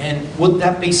 and would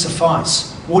that be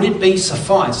suffice? Would it be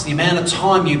suffice, the amount of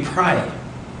time you pray,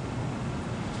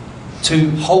 to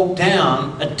hold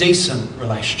down a decent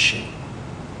relationship?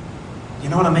 You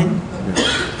know what I mean?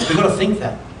 We've got to think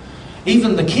that.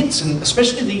 Even the kids, and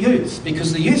especially the youth,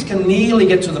 because the youth can nearly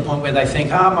get to the point where they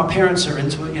think, my parents are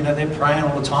into it, you know, they're praying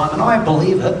all the time, and I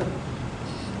believe it.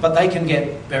 But they can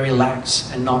get very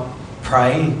lax and not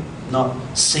pray, not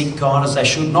seek God as they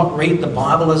should, not read the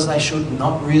Bible as they should,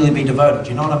 not really be devoted.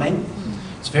 You know what I mean?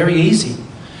 It's very easy.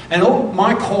 And all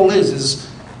my call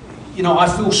is, you know, I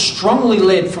feel strongly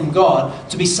led from God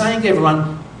to be saying to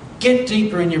everyone, get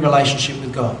deeper in your relationship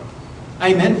with God.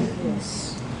 Amen?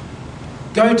 Yes.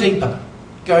 Go deeper.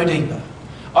 Go deeper.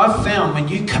 I've found when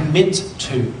you commit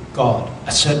to God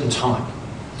a certain time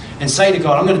and say to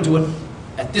God, I'm going to do it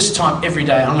at this time every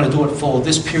day, I'm going to do it for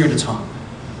this period of time,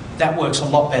 that works a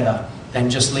lot better than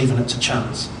just leaving it to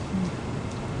chance.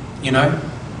 You know?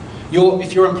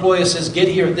 If your employer says, get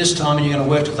here at this time and you're going to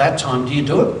work till that time, do you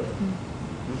do it?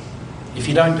 If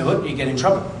you don't do it, you get in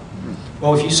trouble.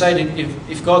 Well, if you say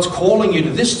if God's calling you to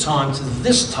this time,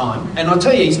 and I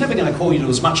tell you, He's never going to call you to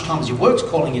as much time as your work's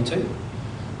calling you to,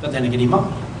 but then again, He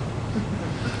might.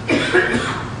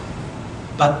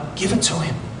 But give it to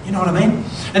Him. You know what I mean?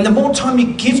 And the more time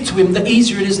you give to Him, the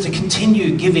easier it is to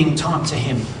continue giving time to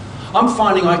Him. I'm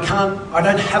finding I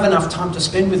don't have enough time to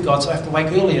spend with God, so I have to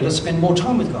wake earlier to spend more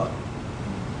time with God.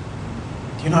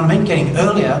 Do you know what I mean? Getting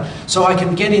earlier so I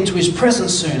can get into His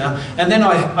presence sooner. And then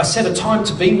I set a time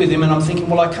to be with Him, and I'm thinking,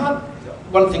 well, I can't.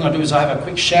 One thing I do is I have a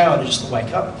quick shower just to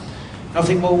wake up. And I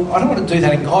think, well, I don't want to do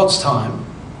that in God's time.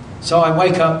 So I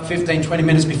wake up 15, 20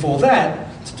 minutes before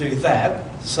that to do that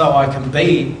so I can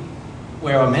be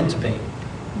where I'm meant to be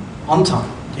on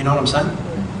time. Do you know what I'm saying?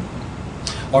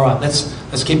 All right,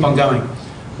 let's keep on going.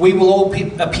 We will all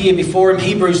appear before Him.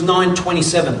 Hebrews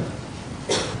 9:27.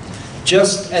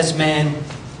 Just as man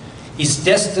is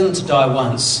destined to die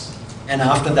once, and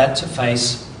after that to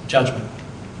face judgment.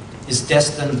 Is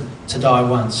destined to die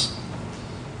once.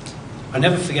 I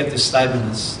never forget this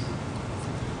statement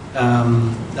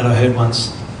that I heard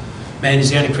once. Man is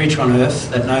the only creature on earth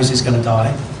that knows he's going to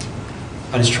die,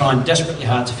 but is trying desperately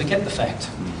hard to forget the fact.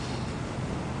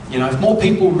 You know, if more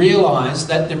people realise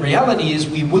that the reality is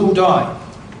we will die.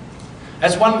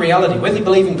 That's one reality. Whether you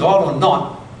believe in God or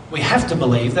not, we have to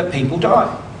believe that people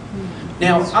die.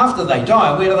 Now, after they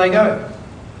die, where do they go?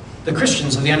 The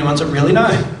Christians are the only ones that really know.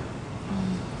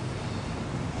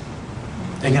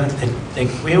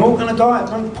 We're all going to die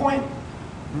at one point.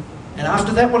 And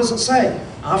after that, what does it say?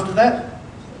 After that,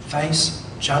 face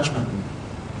judgment.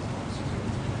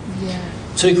 Yeah.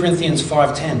 2 Corinthians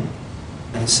 5:10.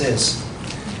 And it says,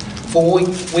 for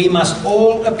we must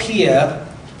all appear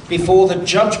before the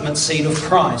judgment seat of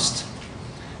Christ,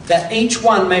 that each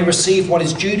one may receive what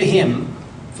is due to him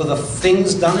for the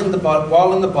things done in the body,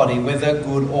 while in the body, whether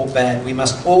good or bad. We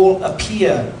must all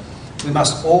appear. We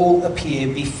must all appear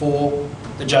before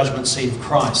the judgment seat of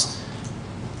Christ.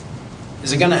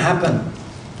 Is it going to happen?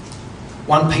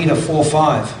 1 Peter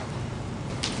 4:5.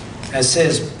 As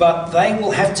says, but they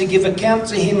will have to give account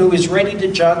to him who is ready to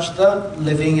judge the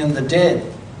living and the dead.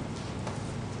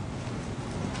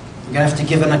 We're going to have to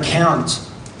give an account.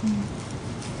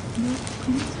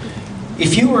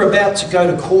 If you were about to go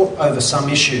to court over some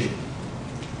issue,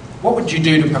 what would you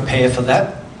do to prepare for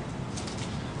that?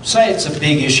 Say it's a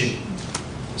big issue.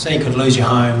 Say you could lose your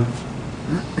home.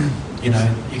 You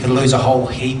know, you could lose a whole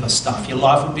heap of stuff. Your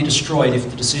life would be destroyed if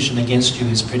the decision against you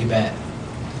is pretty bad.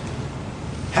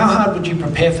 How hard would you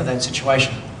prepare for that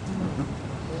situation?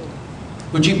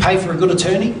 Would you pay for a good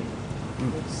attorney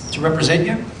to represent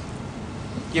you?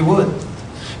 You would.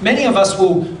 Many of us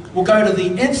will go to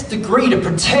the nth degree to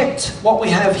protect what we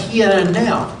have here and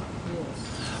now.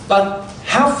 But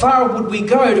how far would we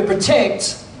go to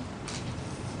protect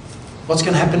what's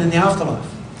going to happen in the afterlife?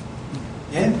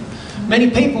 Yeah? Many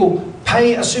people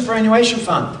pay a superannuation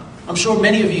fund. I'm sure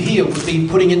many of you here would be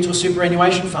putting into a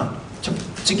superannuation fund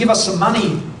to give us some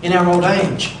money in our old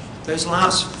age. Those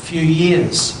last few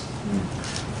years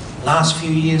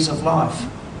of life,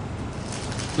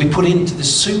 we put into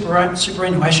this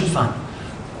superannuation fund.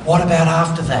 What about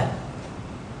after that?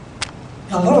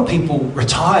 A lot of people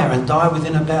retire and die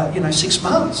within about 6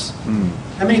 months.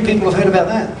 How many people have heard about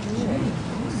that?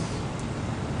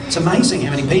 It's amazing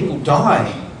how many people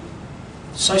die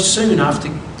so soon after,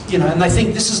 and they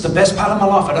think this is the best part of my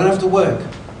life, I don't have to work.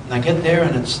 And they get there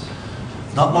and it's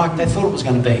not like they thought it was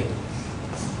going to be.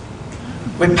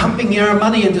 We're pumping our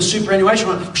money into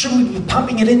superannuation. Should we be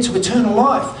pumping it into eternal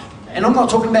life? And I'm not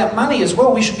talking about money as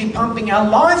well. We should be pumping our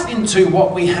life into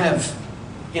what we have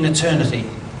in eternity.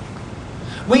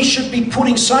 We should be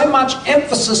putting so much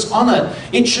emphasis on it.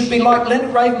 It should be like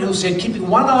Leonard Ravenhill said, keeping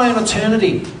one eye on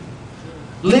eternity.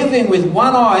 Living with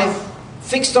one eye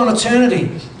fixed on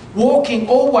eternity. Walking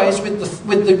always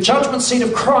with the judgment seat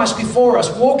of Christ before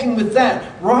us. Walking with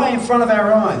that right in front of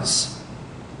our eyes.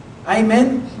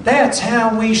 Amen? That's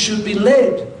how we should be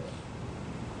led.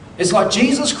 It's like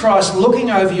Jesus Christ looking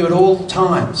over you at all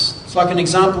times. It's like an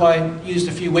example I used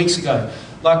a few weeks ago.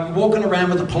 Like walking around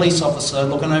with a police officer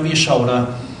looking over your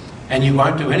shoulder and you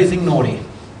won't do anything naughty.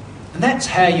 And that's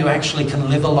how you actually can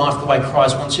live a life the way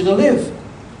Christ wants you to live.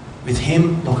 With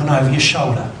Him looking over your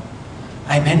shoulder.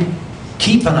 Amen?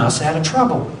 Keeping us out of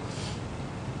trouble.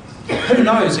 Who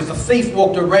knows, if a thief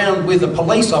walked around with a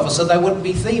police officer, they wouldn't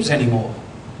be thieves anymore.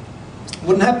 It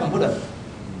wouldn't happen, would it?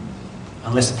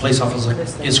 Unless the police officer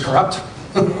is corrupt.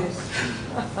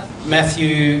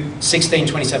 Matthew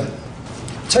 16:27.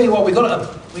 Tell you what, we've got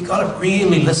to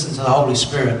really listen to the Holy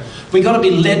Spirit. We've got to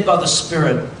be led by the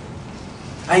Spirit.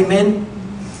 Amen?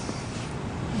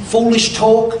 Foolish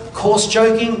talk, coarse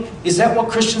joking, is that what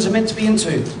Christians are meant to be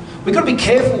into? We've got to be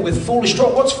careful with foolish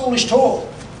talk. What's foolish talk?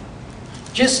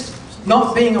 Just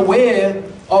not being aware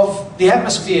of the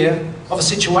atmosphere of a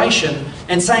situation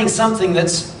and saying something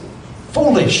that's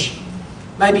foolish.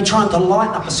 Maybe trying to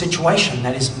lighten up a situation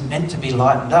that is meant to be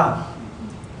lightened up.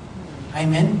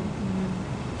 Amen?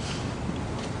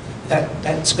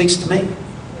 That speaks to me.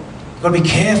 You've got to be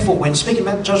careful when speaking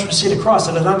about the judgment seat of Christ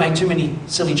that I don't make too many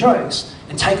silly jokes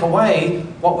and take away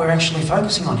what we're actually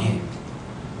focusing on here.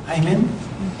 Amen?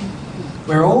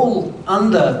 We're all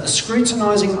under the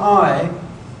scrutinising eye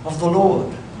of the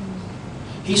Lord.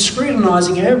 He's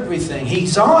scrutinising everything.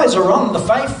 His eyes are on the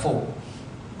faithful.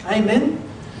 Amen?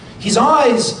 His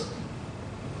eyes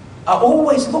are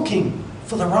always looking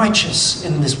for the righteous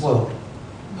in this world.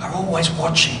 Are always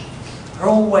watching. Are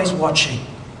always watching.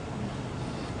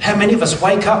 How many of us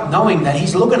wake up knowing that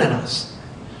He's looking at us?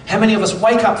 How many of us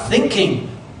wake up thinking,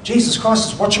 Jesus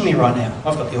Christ is watching me right now?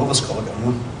 I've got the Elvis collar going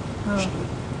on.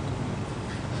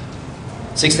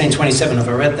 16:27, have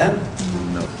I read that?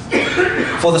 No.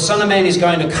 For the Son of Man is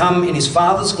going to come in His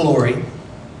Father's glory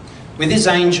with His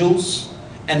angels,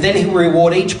 and then He will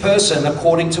reward each person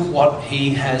according to what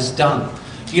he has done.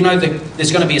 You know that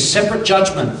there's going to be a separate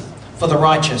judgment for the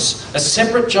righteous, a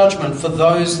separate judgment for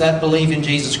those that believe in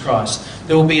Jesus Christ.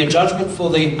 There will be a judgment for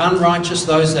the unrighteous,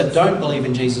 those that don't believe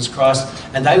in Jesus Christ,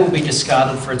 and they will be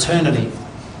discarded for eternity.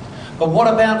 But what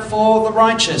about for the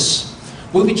righteous?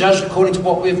 We'll be judged according to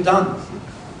what we've done.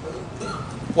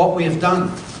 What we have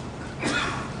done.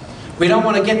 We don't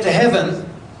want to get to heaven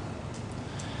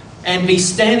and be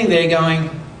standing there going,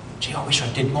 gee, I wish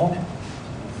I did more.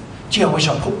 Gee, I wish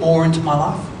I put more into my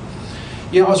life.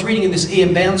 You know, I was reading in this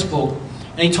Ian Bounds book,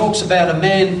 and he talks about a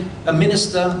man, a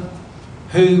minister,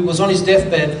 who was on his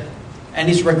deathbed, and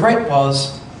his regret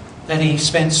was that he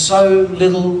spent so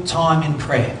little time in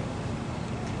prayer.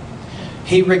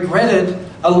 He regretted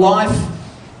a life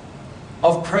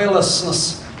of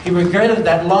prayerlessness. He regretted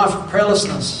that life of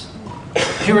prayerlessness.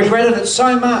 He regretted it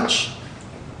so much.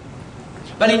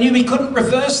 But he knew he couldn't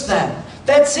reverse that.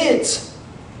 That's it.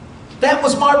 That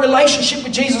was my relationship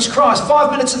with Jesus Christ.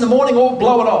 5 minutes in the morning, or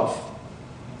blow it off.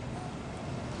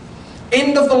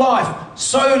 End of the life.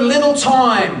 So little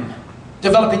time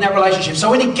developing that relationship.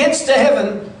 So when he gets to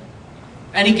heaven,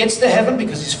 and he gets to heaven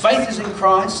because his faith is in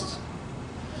Christ,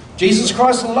 Jesus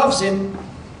Christ loves him,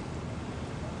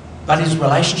 but his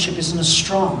relationship isn't as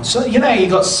strong. So, you know, you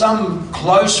got some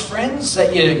close friends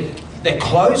that they're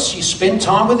close, you spend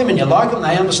time with them and you like them,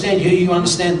 they understand you, you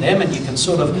understand them, and you can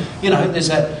sort of, you know, there's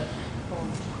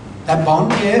that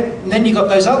bond, yeah. And then you got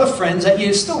those other friends that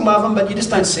you still love them, but you just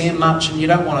don't see them much and you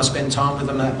don't want to spend time with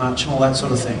them that much and all that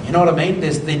sort of thing. You know what I mean?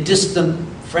 They're distant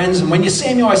friends, and when you see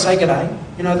them, you always say good day.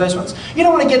 You know those ones? You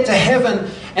don't want to get to heaven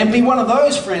and be one of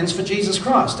those friends for Jesus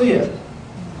Christ, do you?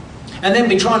 And then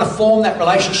be trying to form that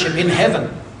relationship in heaven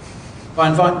by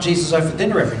inviting Jesus over for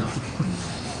dinner every night.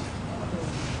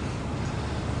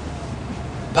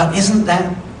 But isn't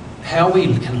that how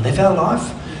we can live our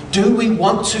life? Do we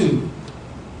want to,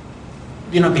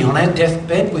 be on our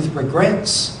deathbed with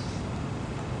regrets?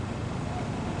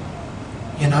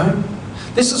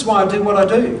 This is why I do what I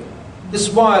do. This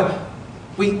is why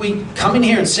we come in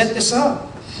here and set this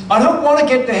up. I don't want to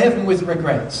get to heaven with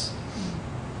regrets.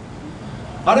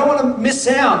 I don't want to miss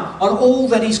out on all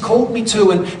that He's called me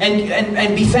to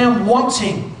and be found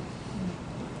wanting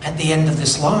at the end of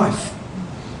this life.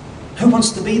 Who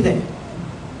wants to be there?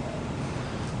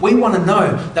 We want to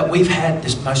know that we've had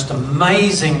this most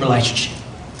amazing relationship.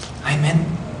 Amen.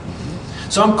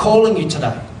 So I'm calling you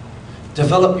today.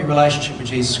 Develop your relationship with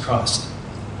Jesus Christ.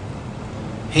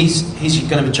 He's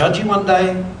going to judge you one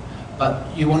day,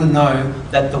 but you want to know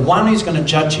that the one who's going to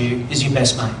judge you is your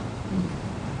best mate.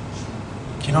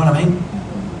 Do you know what I mean?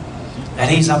 That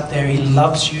He's up there, He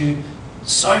loves you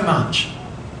so much.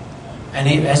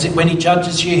 And when He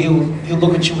judges you, He'll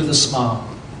look at you with a smile.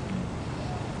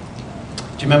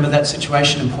 Do you remember that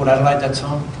situation in Port Adelaide that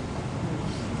time?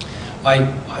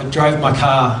 I drove my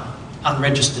car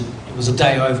unregistered. It was a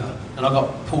day over, and I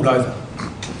got pulled over.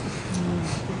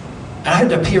 And I had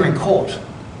to appear in court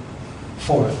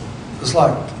for it. It was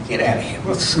like, get out of here.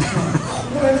 What's going on?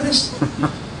 Court over this?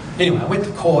 Anyway, I went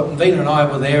to court, and Vina and I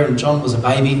were there, and John was a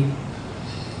baby.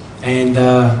 And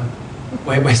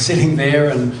we're sitting there,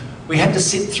 and we had to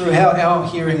sit through our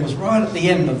hearing was right at the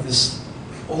end of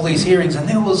all these hearings, and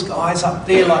there was guys up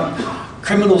there like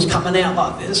criminals coming out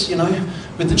like this,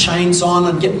 with the chains on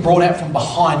and getting brought out from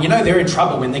behind. They're in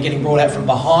trouble when they're getting brought out from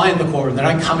behind the courtroom. They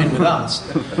don't come in with us.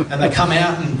 And they come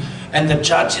out and the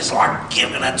judge is like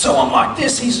giving it to them like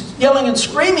this. He's yelling and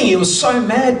screaming. He was so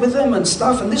mad with them and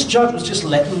stuff. And this judge was just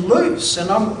letting loose. And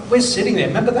we're sitting there.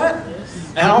 Remember that?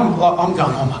 And I'm going,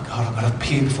 oh my God, I've got to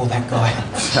appear before that guy.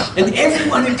 And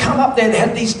everyone who come up there, they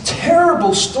had these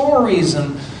terrible stories.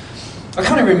 And I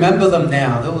can't even remember them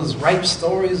now. There was rape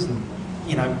stories and,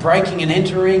 breaking and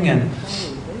entering and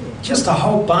just a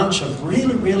whole bunch of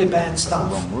really, really bad stuff.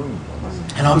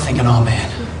 And I'm thinking, oh man,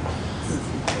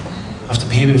 I have to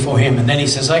appear before him. And then he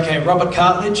says, okay, Robert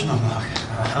Cartledge. And I'm like,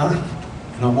 uh-huh.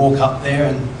 And I walk up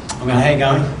there and I'm going, how you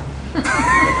going?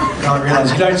 And I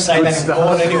realise you don't say that in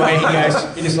court anyway.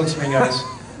 He just looks at me and goes,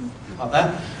 like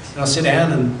that. And I sit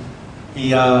down and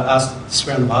he asked to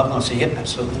swear on the Bible. And I said, yep,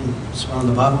 absolutely, swear on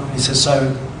the Bible. And he says,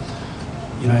 so,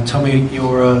 tell me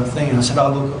your thing. And I said,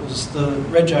 oh look, the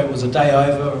rego was a day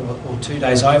over or 2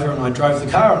 days over, and I drove the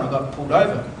car and I got pulled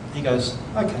over. He goes,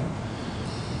 okay.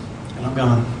 And I'm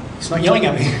going, he's not yelling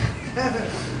at me.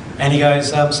 And he goes,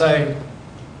 so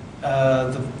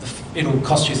it'll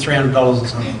cost you $300 or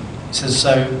something. He says,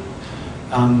 so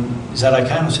is that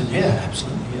okay? And I said, yeah,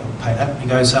 absolutely, I'll pay that. He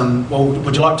goes, well,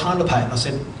 would you like time to pay it? And I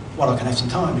said, well, I can have some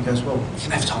time. He goes, well, you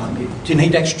can have time. Do you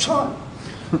need extra time?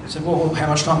 I said, well, how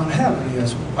much time do I have? And he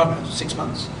goes, well, I don't know, 6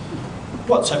 months.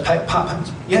 What, so part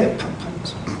payments? Yeah, part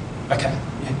payments. Okay,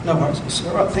 yeah, no worries. He said,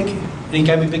 all right, thank you. And he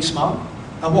gave me a big smile.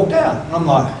 I walked out, and I'm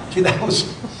like, gee, that was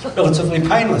relatively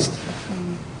painless.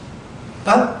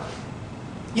 But,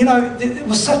 it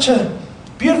was such a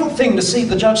beautiful thing to see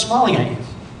the judge smiling at you.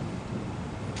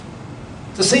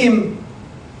 To see him,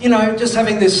 just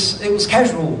having this, it was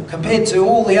casual compared to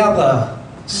all the other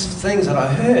things that I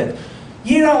heard.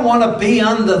 You don't want to be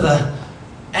under the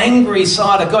angry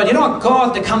side of God. You don't want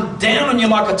God to come down on you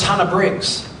like a ton of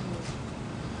bricks.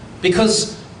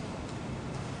 Because,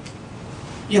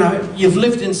 you've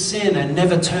lived in sin and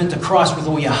never turned to Christ with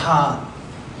all your heart.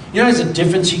 There's a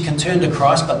difference. You can turn to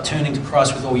Christ, but turning to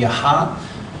Christ with all your heart,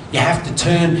 you have to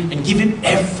turn and give Him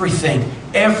everything.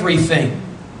 Everything.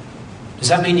 Does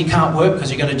that mean you can't work because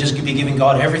you're going to just be giving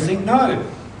God everything? No.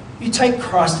 You take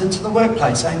Christ into the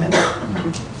workplace. Amen.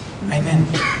 Amen.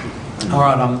 All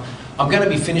right, I'm going to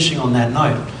be finishing on that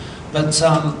note. But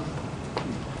I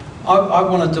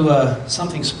want to do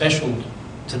something special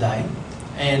today.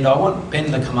 And I want Ben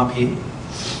to come up here.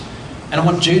 And I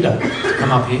want Judah to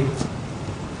come up here.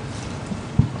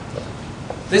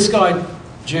 This guy,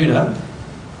 Judah,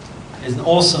 is an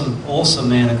awesome, awesome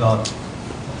man of God.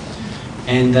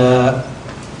 And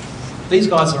these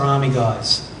guys are army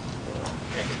guys.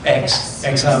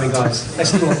 Ex-army guys. They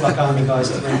still look like army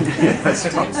guys to me.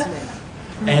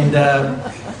 And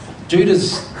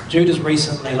Judah's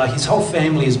recently, like his whole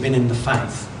family has been in the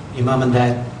faith. Your mum and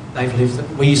dad,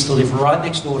 we used to live right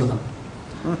next door to them.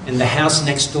 In the house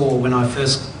next door when I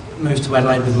first moved to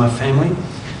Adelaide with my family.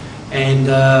 And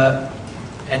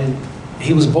And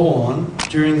he was born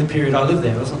during the period I lived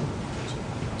there, wasn't it?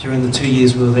 During the 2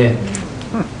 years we were there.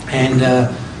 And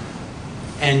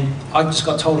I just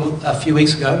got told a few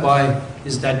weeks ago by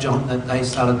his dad John that they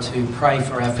started to pray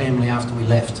for our family after we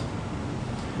left.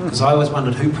 Because I always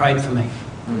wondered who prayed for me.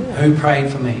 Who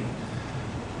prayed for me?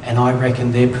 And I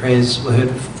reckon their prayers were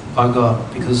heard by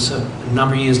God, because a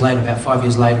number of years later, about 5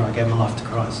 years later, I gave my life to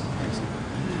Christ.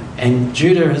 And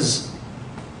Judah has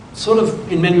sort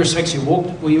of, in many respects,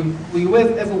 were you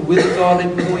ever with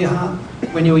God with all your heart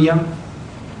when you were young?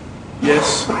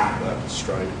 Yes.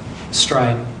 Straight.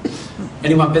 Strayed.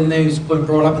 Anyone been there who's been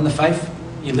brought up in the faith?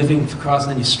 You're living for Christ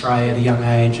and then you stray at a young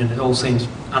age and it all seems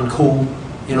uncool,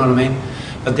 you know what I mean?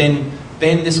 But then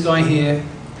Ben, this guy here,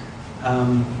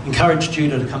 encouraged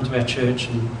Judah to come to our church,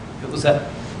 and it was at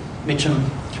Mitcham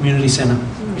Community Centre,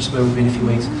 which is where we've been a few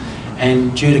weeks.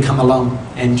 And Judah come along,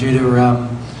 and Judah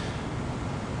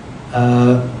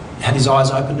had his eyes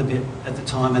opened a bit at the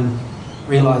time and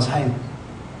realised, hey,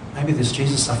 maybe this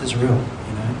Jesus stuff is real,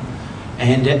 you know.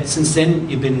 And since then,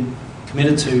 you've been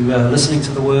committed to listening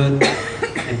to the Word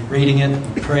and reading it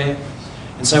and prayer.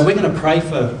 And so we're going to pray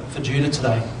for Judah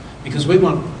today, because we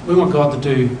want God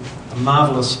to do a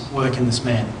marvellous work in this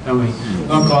man, don't we? We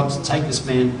want God to take this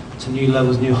man to new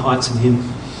levels, new heights in him,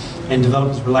 and develop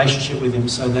his relationship with him,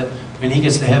 so that when he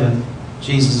gets to heaven,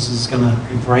 Jesus is going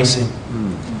to embrace him,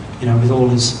 you know, with all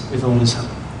his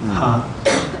heart.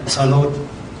 So Lord,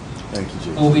 thank you,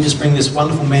 Jesus. Lord, we just bring this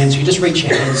wonderful man to you. Just reach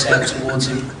your hands out towards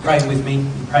him. Pray with me.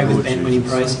 And pray with Ben when he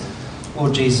prays.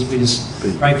 Lord Jesus, we just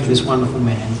pray for this wonderful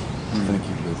man. Thank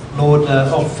you, Lord.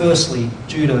 Lord, firstly,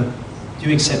 Judah, do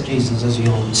you accept Jesus as your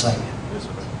Lord and Saviour?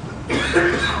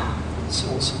 It's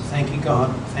awesome. Thank you,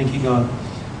 God. Thank you, God.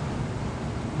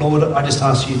 Lord, I just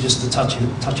ask you just to touch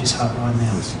his heart right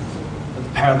now. With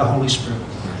the power of the Holy Spirit.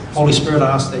 Holy Spirit,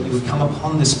 I ask that you would come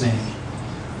upon this man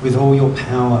with all your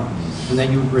power, and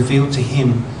that you would reveal to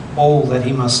him all that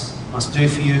he must do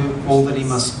for you, all that he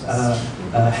must,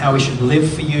 how he should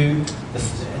live for you,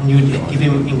 and you would give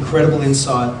him incredible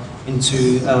insight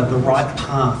into the right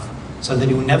path, so that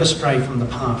he will never stray from the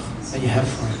path that you have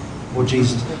for him, Lord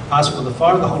Jesus. I ask for the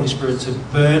fire of the Holy Spirit to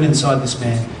burn inside this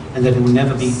man, and that it will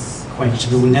never be quenched,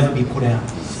 and it will never be put out.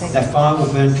 That fire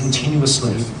will burn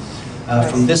continuously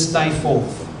from this day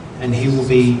forth, and he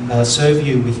will serve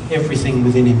you with everything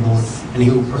within him, Lord. And he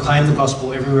will proclaim the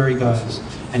gospel everywhere he goes,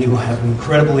 and he will have an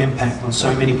incredible impact on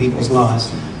so many people's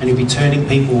lives, and he'll be turning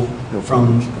people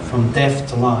from death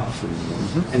to life.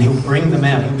 And he'll bring them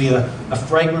out. He'll be a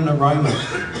fragrant aroma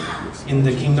in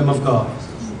the kingdom of God.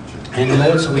 And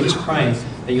Lord, so we just pray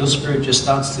that your Spirit just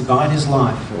starts to guide his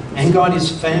life and guide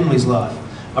his family's life.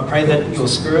 I pray that your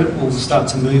Spirit will start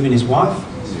to move in his wife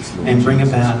and bring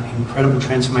about incredible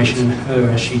transformation in her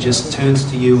as she just turns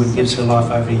to you and gives her life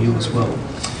over to you as well.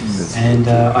 And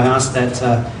I ask that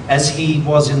as he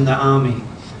was in the army,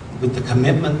 with the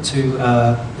commitment to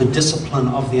the discipline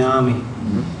of the army,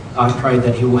 I pray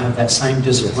that he will have that same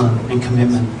discipline and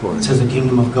commitment to the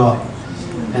kingdom of God,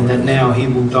 and that now he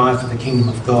will die for the kingdom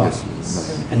of God,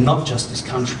 and not just this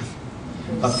country,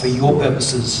 but for your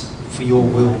purposes, for your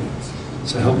will.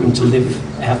 So help him to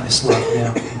live out this life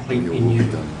now, complete in you.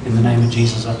 In the name of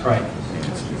Jesus, I pray.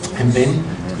 And Ben,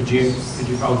 could you?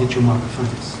 I'll get your microphone.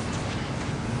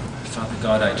 Father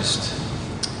God,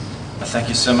 I thank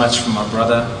you so much for my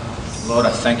brother. Lord,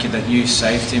 I thank you that you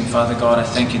saved him, Father God. I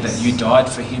thank you that you died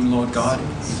for him, Lord God.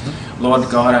 Lord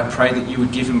God, I pray that you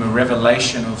would give him a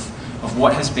revelation of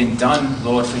what has been done,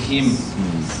 Lord, for him.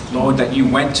 Lord, that you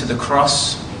went to the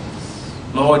cross.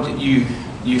 Lord,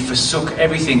 you forsook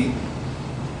everything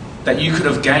that you could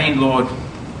have gained, Lord,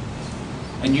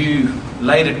 and you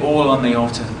laid it all on the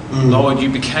altar. Lord, you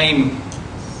became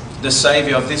the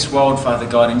Saviour of this world, Father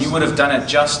God, and you would have done it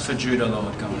just for Judah,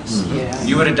 Lord God.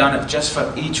 You would have done it just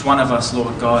for each one of us,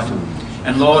 Lord God.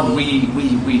 And Lord,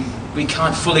 we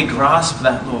can't fully grasp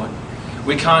that, Lord.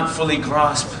 We can't fully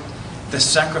grasp the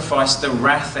sacrifice, the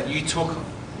wrath that you took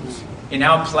in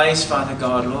our place, Father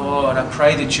God. Lord, I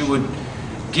pray that you would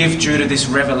give Judah this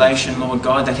revelation, Lord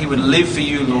God, that he would live for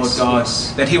you, Lord God,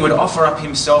 that he would offer up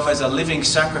himself as a living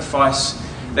sacrifice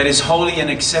that is holy and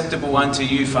acceptable unto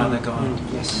you, Father God.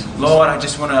 Lord,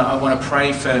 I want to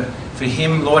pray for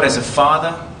him, Lord, as a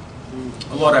father.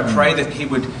 Lord, I pray that he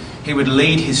would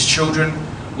lead his children.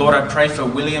 Lord, I pray for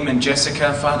William and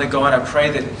Jessica, Father God. I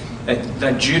pray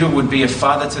that Judah would be a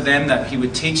father to them, that he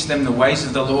would teach them the ways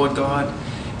of the Lord God.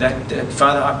 That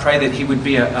Father, I pray that he would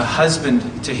be a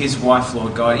husband to his wife,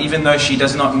 Lord God, even though she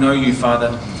does not know you,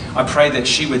 Father. I pray that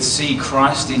she would see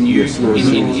Christ in you,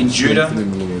 in Judah,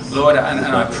 Lord, and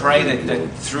I pray that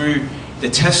through the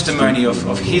testimony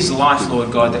of his life,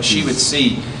 Lord God, that she would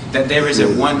see that there is a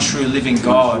one true living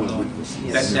God, Lord.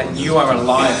 That you are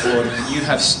alive, Lord. You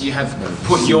have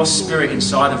put your spirit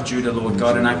inside of Judah, Lord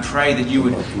God, and I pray that you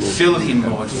would fill him,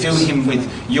 Lord. Fill him with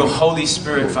your Holy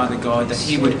Spirit, Father God, that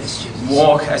he would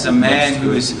walk as a man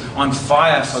who is on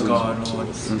fire for God, Lord.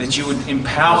 That you would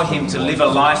empower him to live a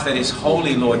life that is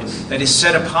holy, Lord, that is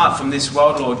set apart from this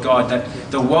world, Lord God,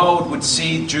 that the world would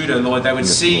see Judah, Lord. They would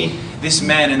see this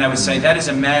man and they would say, that is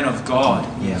a man of God.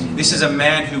 This is a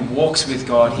man who walks with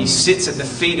God. He sits at the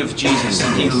feet of Jesus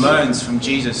and he learns from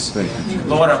Jesus.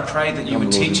 Lord, I pray that you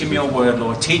would teach him your word,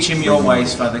 Lord. Teach him your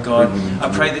ways, Father God.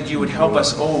 I pray that you would help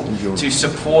us all to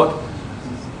support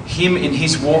him in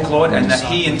his walk, Lord, and that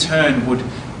he in turn would,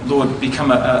 Lord, become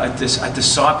a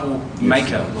disciple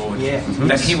maker, Lord.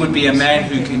 That he would be a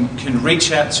man who can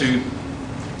reach out to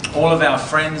all of our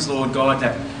friends, Lord God,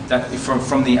 that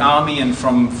from the army and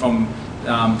from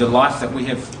the life that we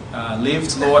have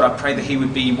lived, Lord. I pray that he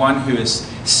would be one who is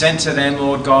sent to them,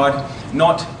 Lord God,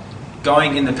 not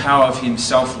going in the power of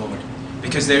himself, Lord,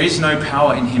 because there is no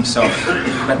power in himself,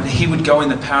 but he would go in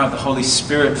the power of the Holy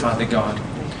Spirit, Father God,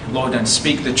 Lord, and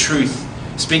speak the truth,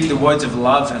 speak the words of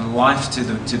love and life to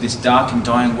this dark and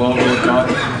dying world, Lord God,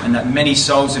 and that many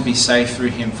souls would be saved through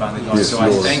him, Father God. So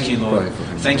I thank you, Lord.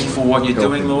 Thank you for what you're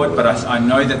doing, Lord, but I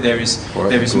know that there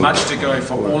is much to go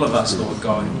for all of us, Lord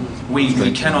God.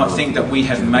 We cannot think that we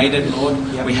have made it, Lord.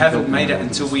 We haven't made it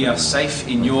until we are safe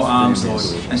in your arms, Lord,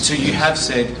 until you have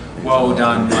said, well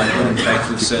done, my good and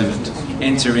faithful servant.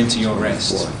 Enter into your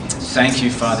rest. Thank you,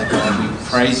 Father God. We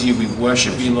praise you, we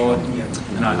worship you, Lord.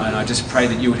 And I just pray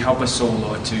that you would help us all,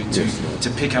 Lord, to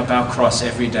pick up our cross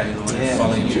every day, Lord, and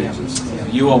follow you.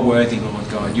 You are worthy, Lord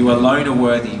God. You alone are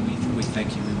worthy. We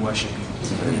thank you, we worship you.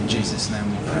 In Jesus' name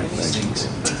we pray these things.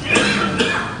 Amen.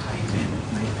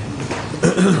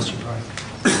 As you pray.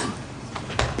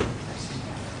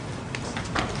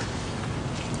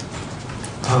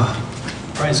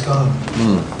 Praise God.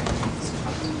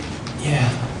 Yeah,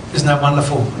 isn't that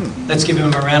wonderful? Let's give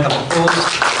him a round of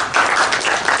applause.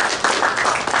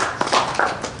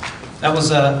 That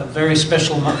was a very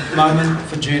special moment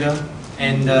for Judah,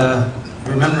 and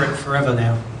remember it forever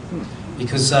now.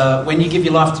 Because when you give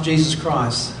your life to Jesus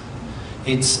Christ,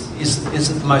 it's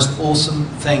the most awesome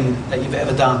thing that you've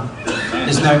ever done.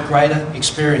 There's no greater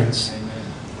experience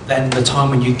than the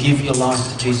time when you give your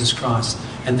life to Jesus Christ.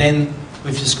 And then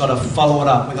we've just got to follow it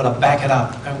up. We've got to back it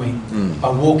up, don't we? By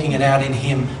walking it out in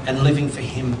him and living for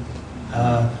him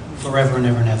forever and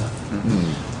ever and ever.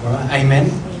 All right?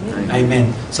 Amen?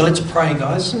 Amen. So let's pray,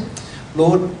 guys.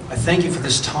 Lord, I thank you for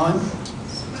this time.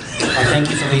 I thank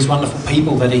you for these wonderful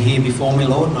people that are here before me,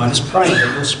 Lord. And I just pray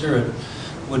that your Spirit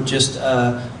would just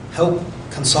help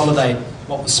consolidate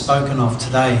what was spoken of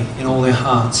today in all their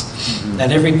hearts.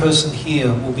 That every person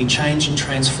here will be changed and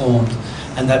transformed,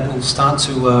 and that will start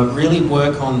to really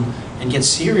work on and get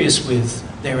serious with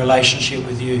their relationship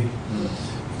with you.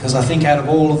 Because I think out of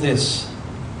all of this,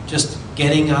 just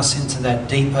getting us into that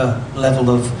deeper level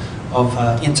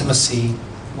of intimacy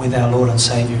with our Lord and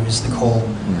Saviour is the call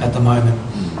at the moment.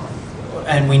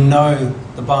 And we know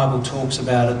the Bible talks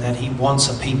about it, that he wants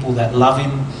a people that love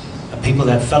him, a people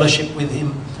that fellowship with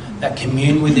him, that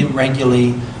commune with him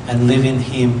regularly and live in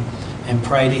him and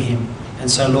pray to him. And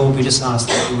so, Lord, we just ask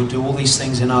that you would do all these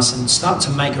things in us and start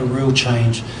to make a real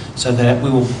change, so that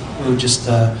we'll just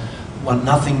want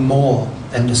nothing more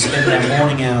than to spend our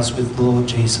morning hours with the Lord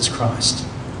Jesus Christ.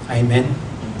 Amen.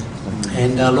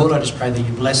 And Lord, I just pray that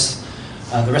you bless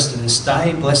the rest of this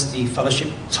day, bless the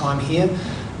fellowship time here.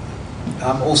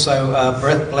 Also,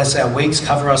 bless our weeks,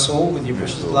 cover us all with your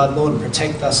precious blood, Lord, and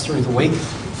protect us through the week.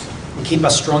 And keep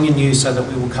us strong in you, so that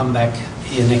we will come back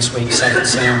here next week safe and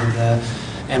sound.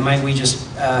 And may we just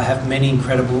have many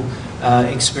incredible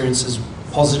experiences,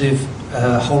 positive,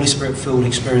 Holy Spirit-filled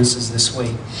experiences this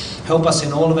week. Help us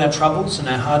in all of our troubles and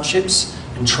our hardships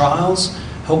and trials.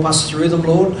 Help us through them,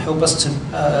 Lord. Help us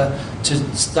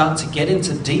to start to get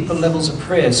into deeper levels of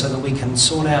prayer, so that we can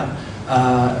sort out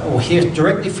or hear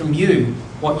directly from you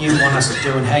what you want us to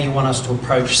do and how you want us to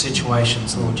approach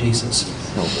situations, Lord Jesus.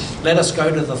 Let us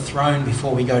go to the throne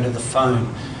before we go to the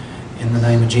phone. In the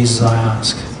name of Jesus, I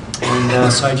ask.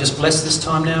 And so just bless this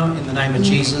time now in the name of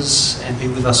Jesus, and be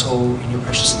with us all in your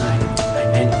precious name.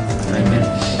 Amen.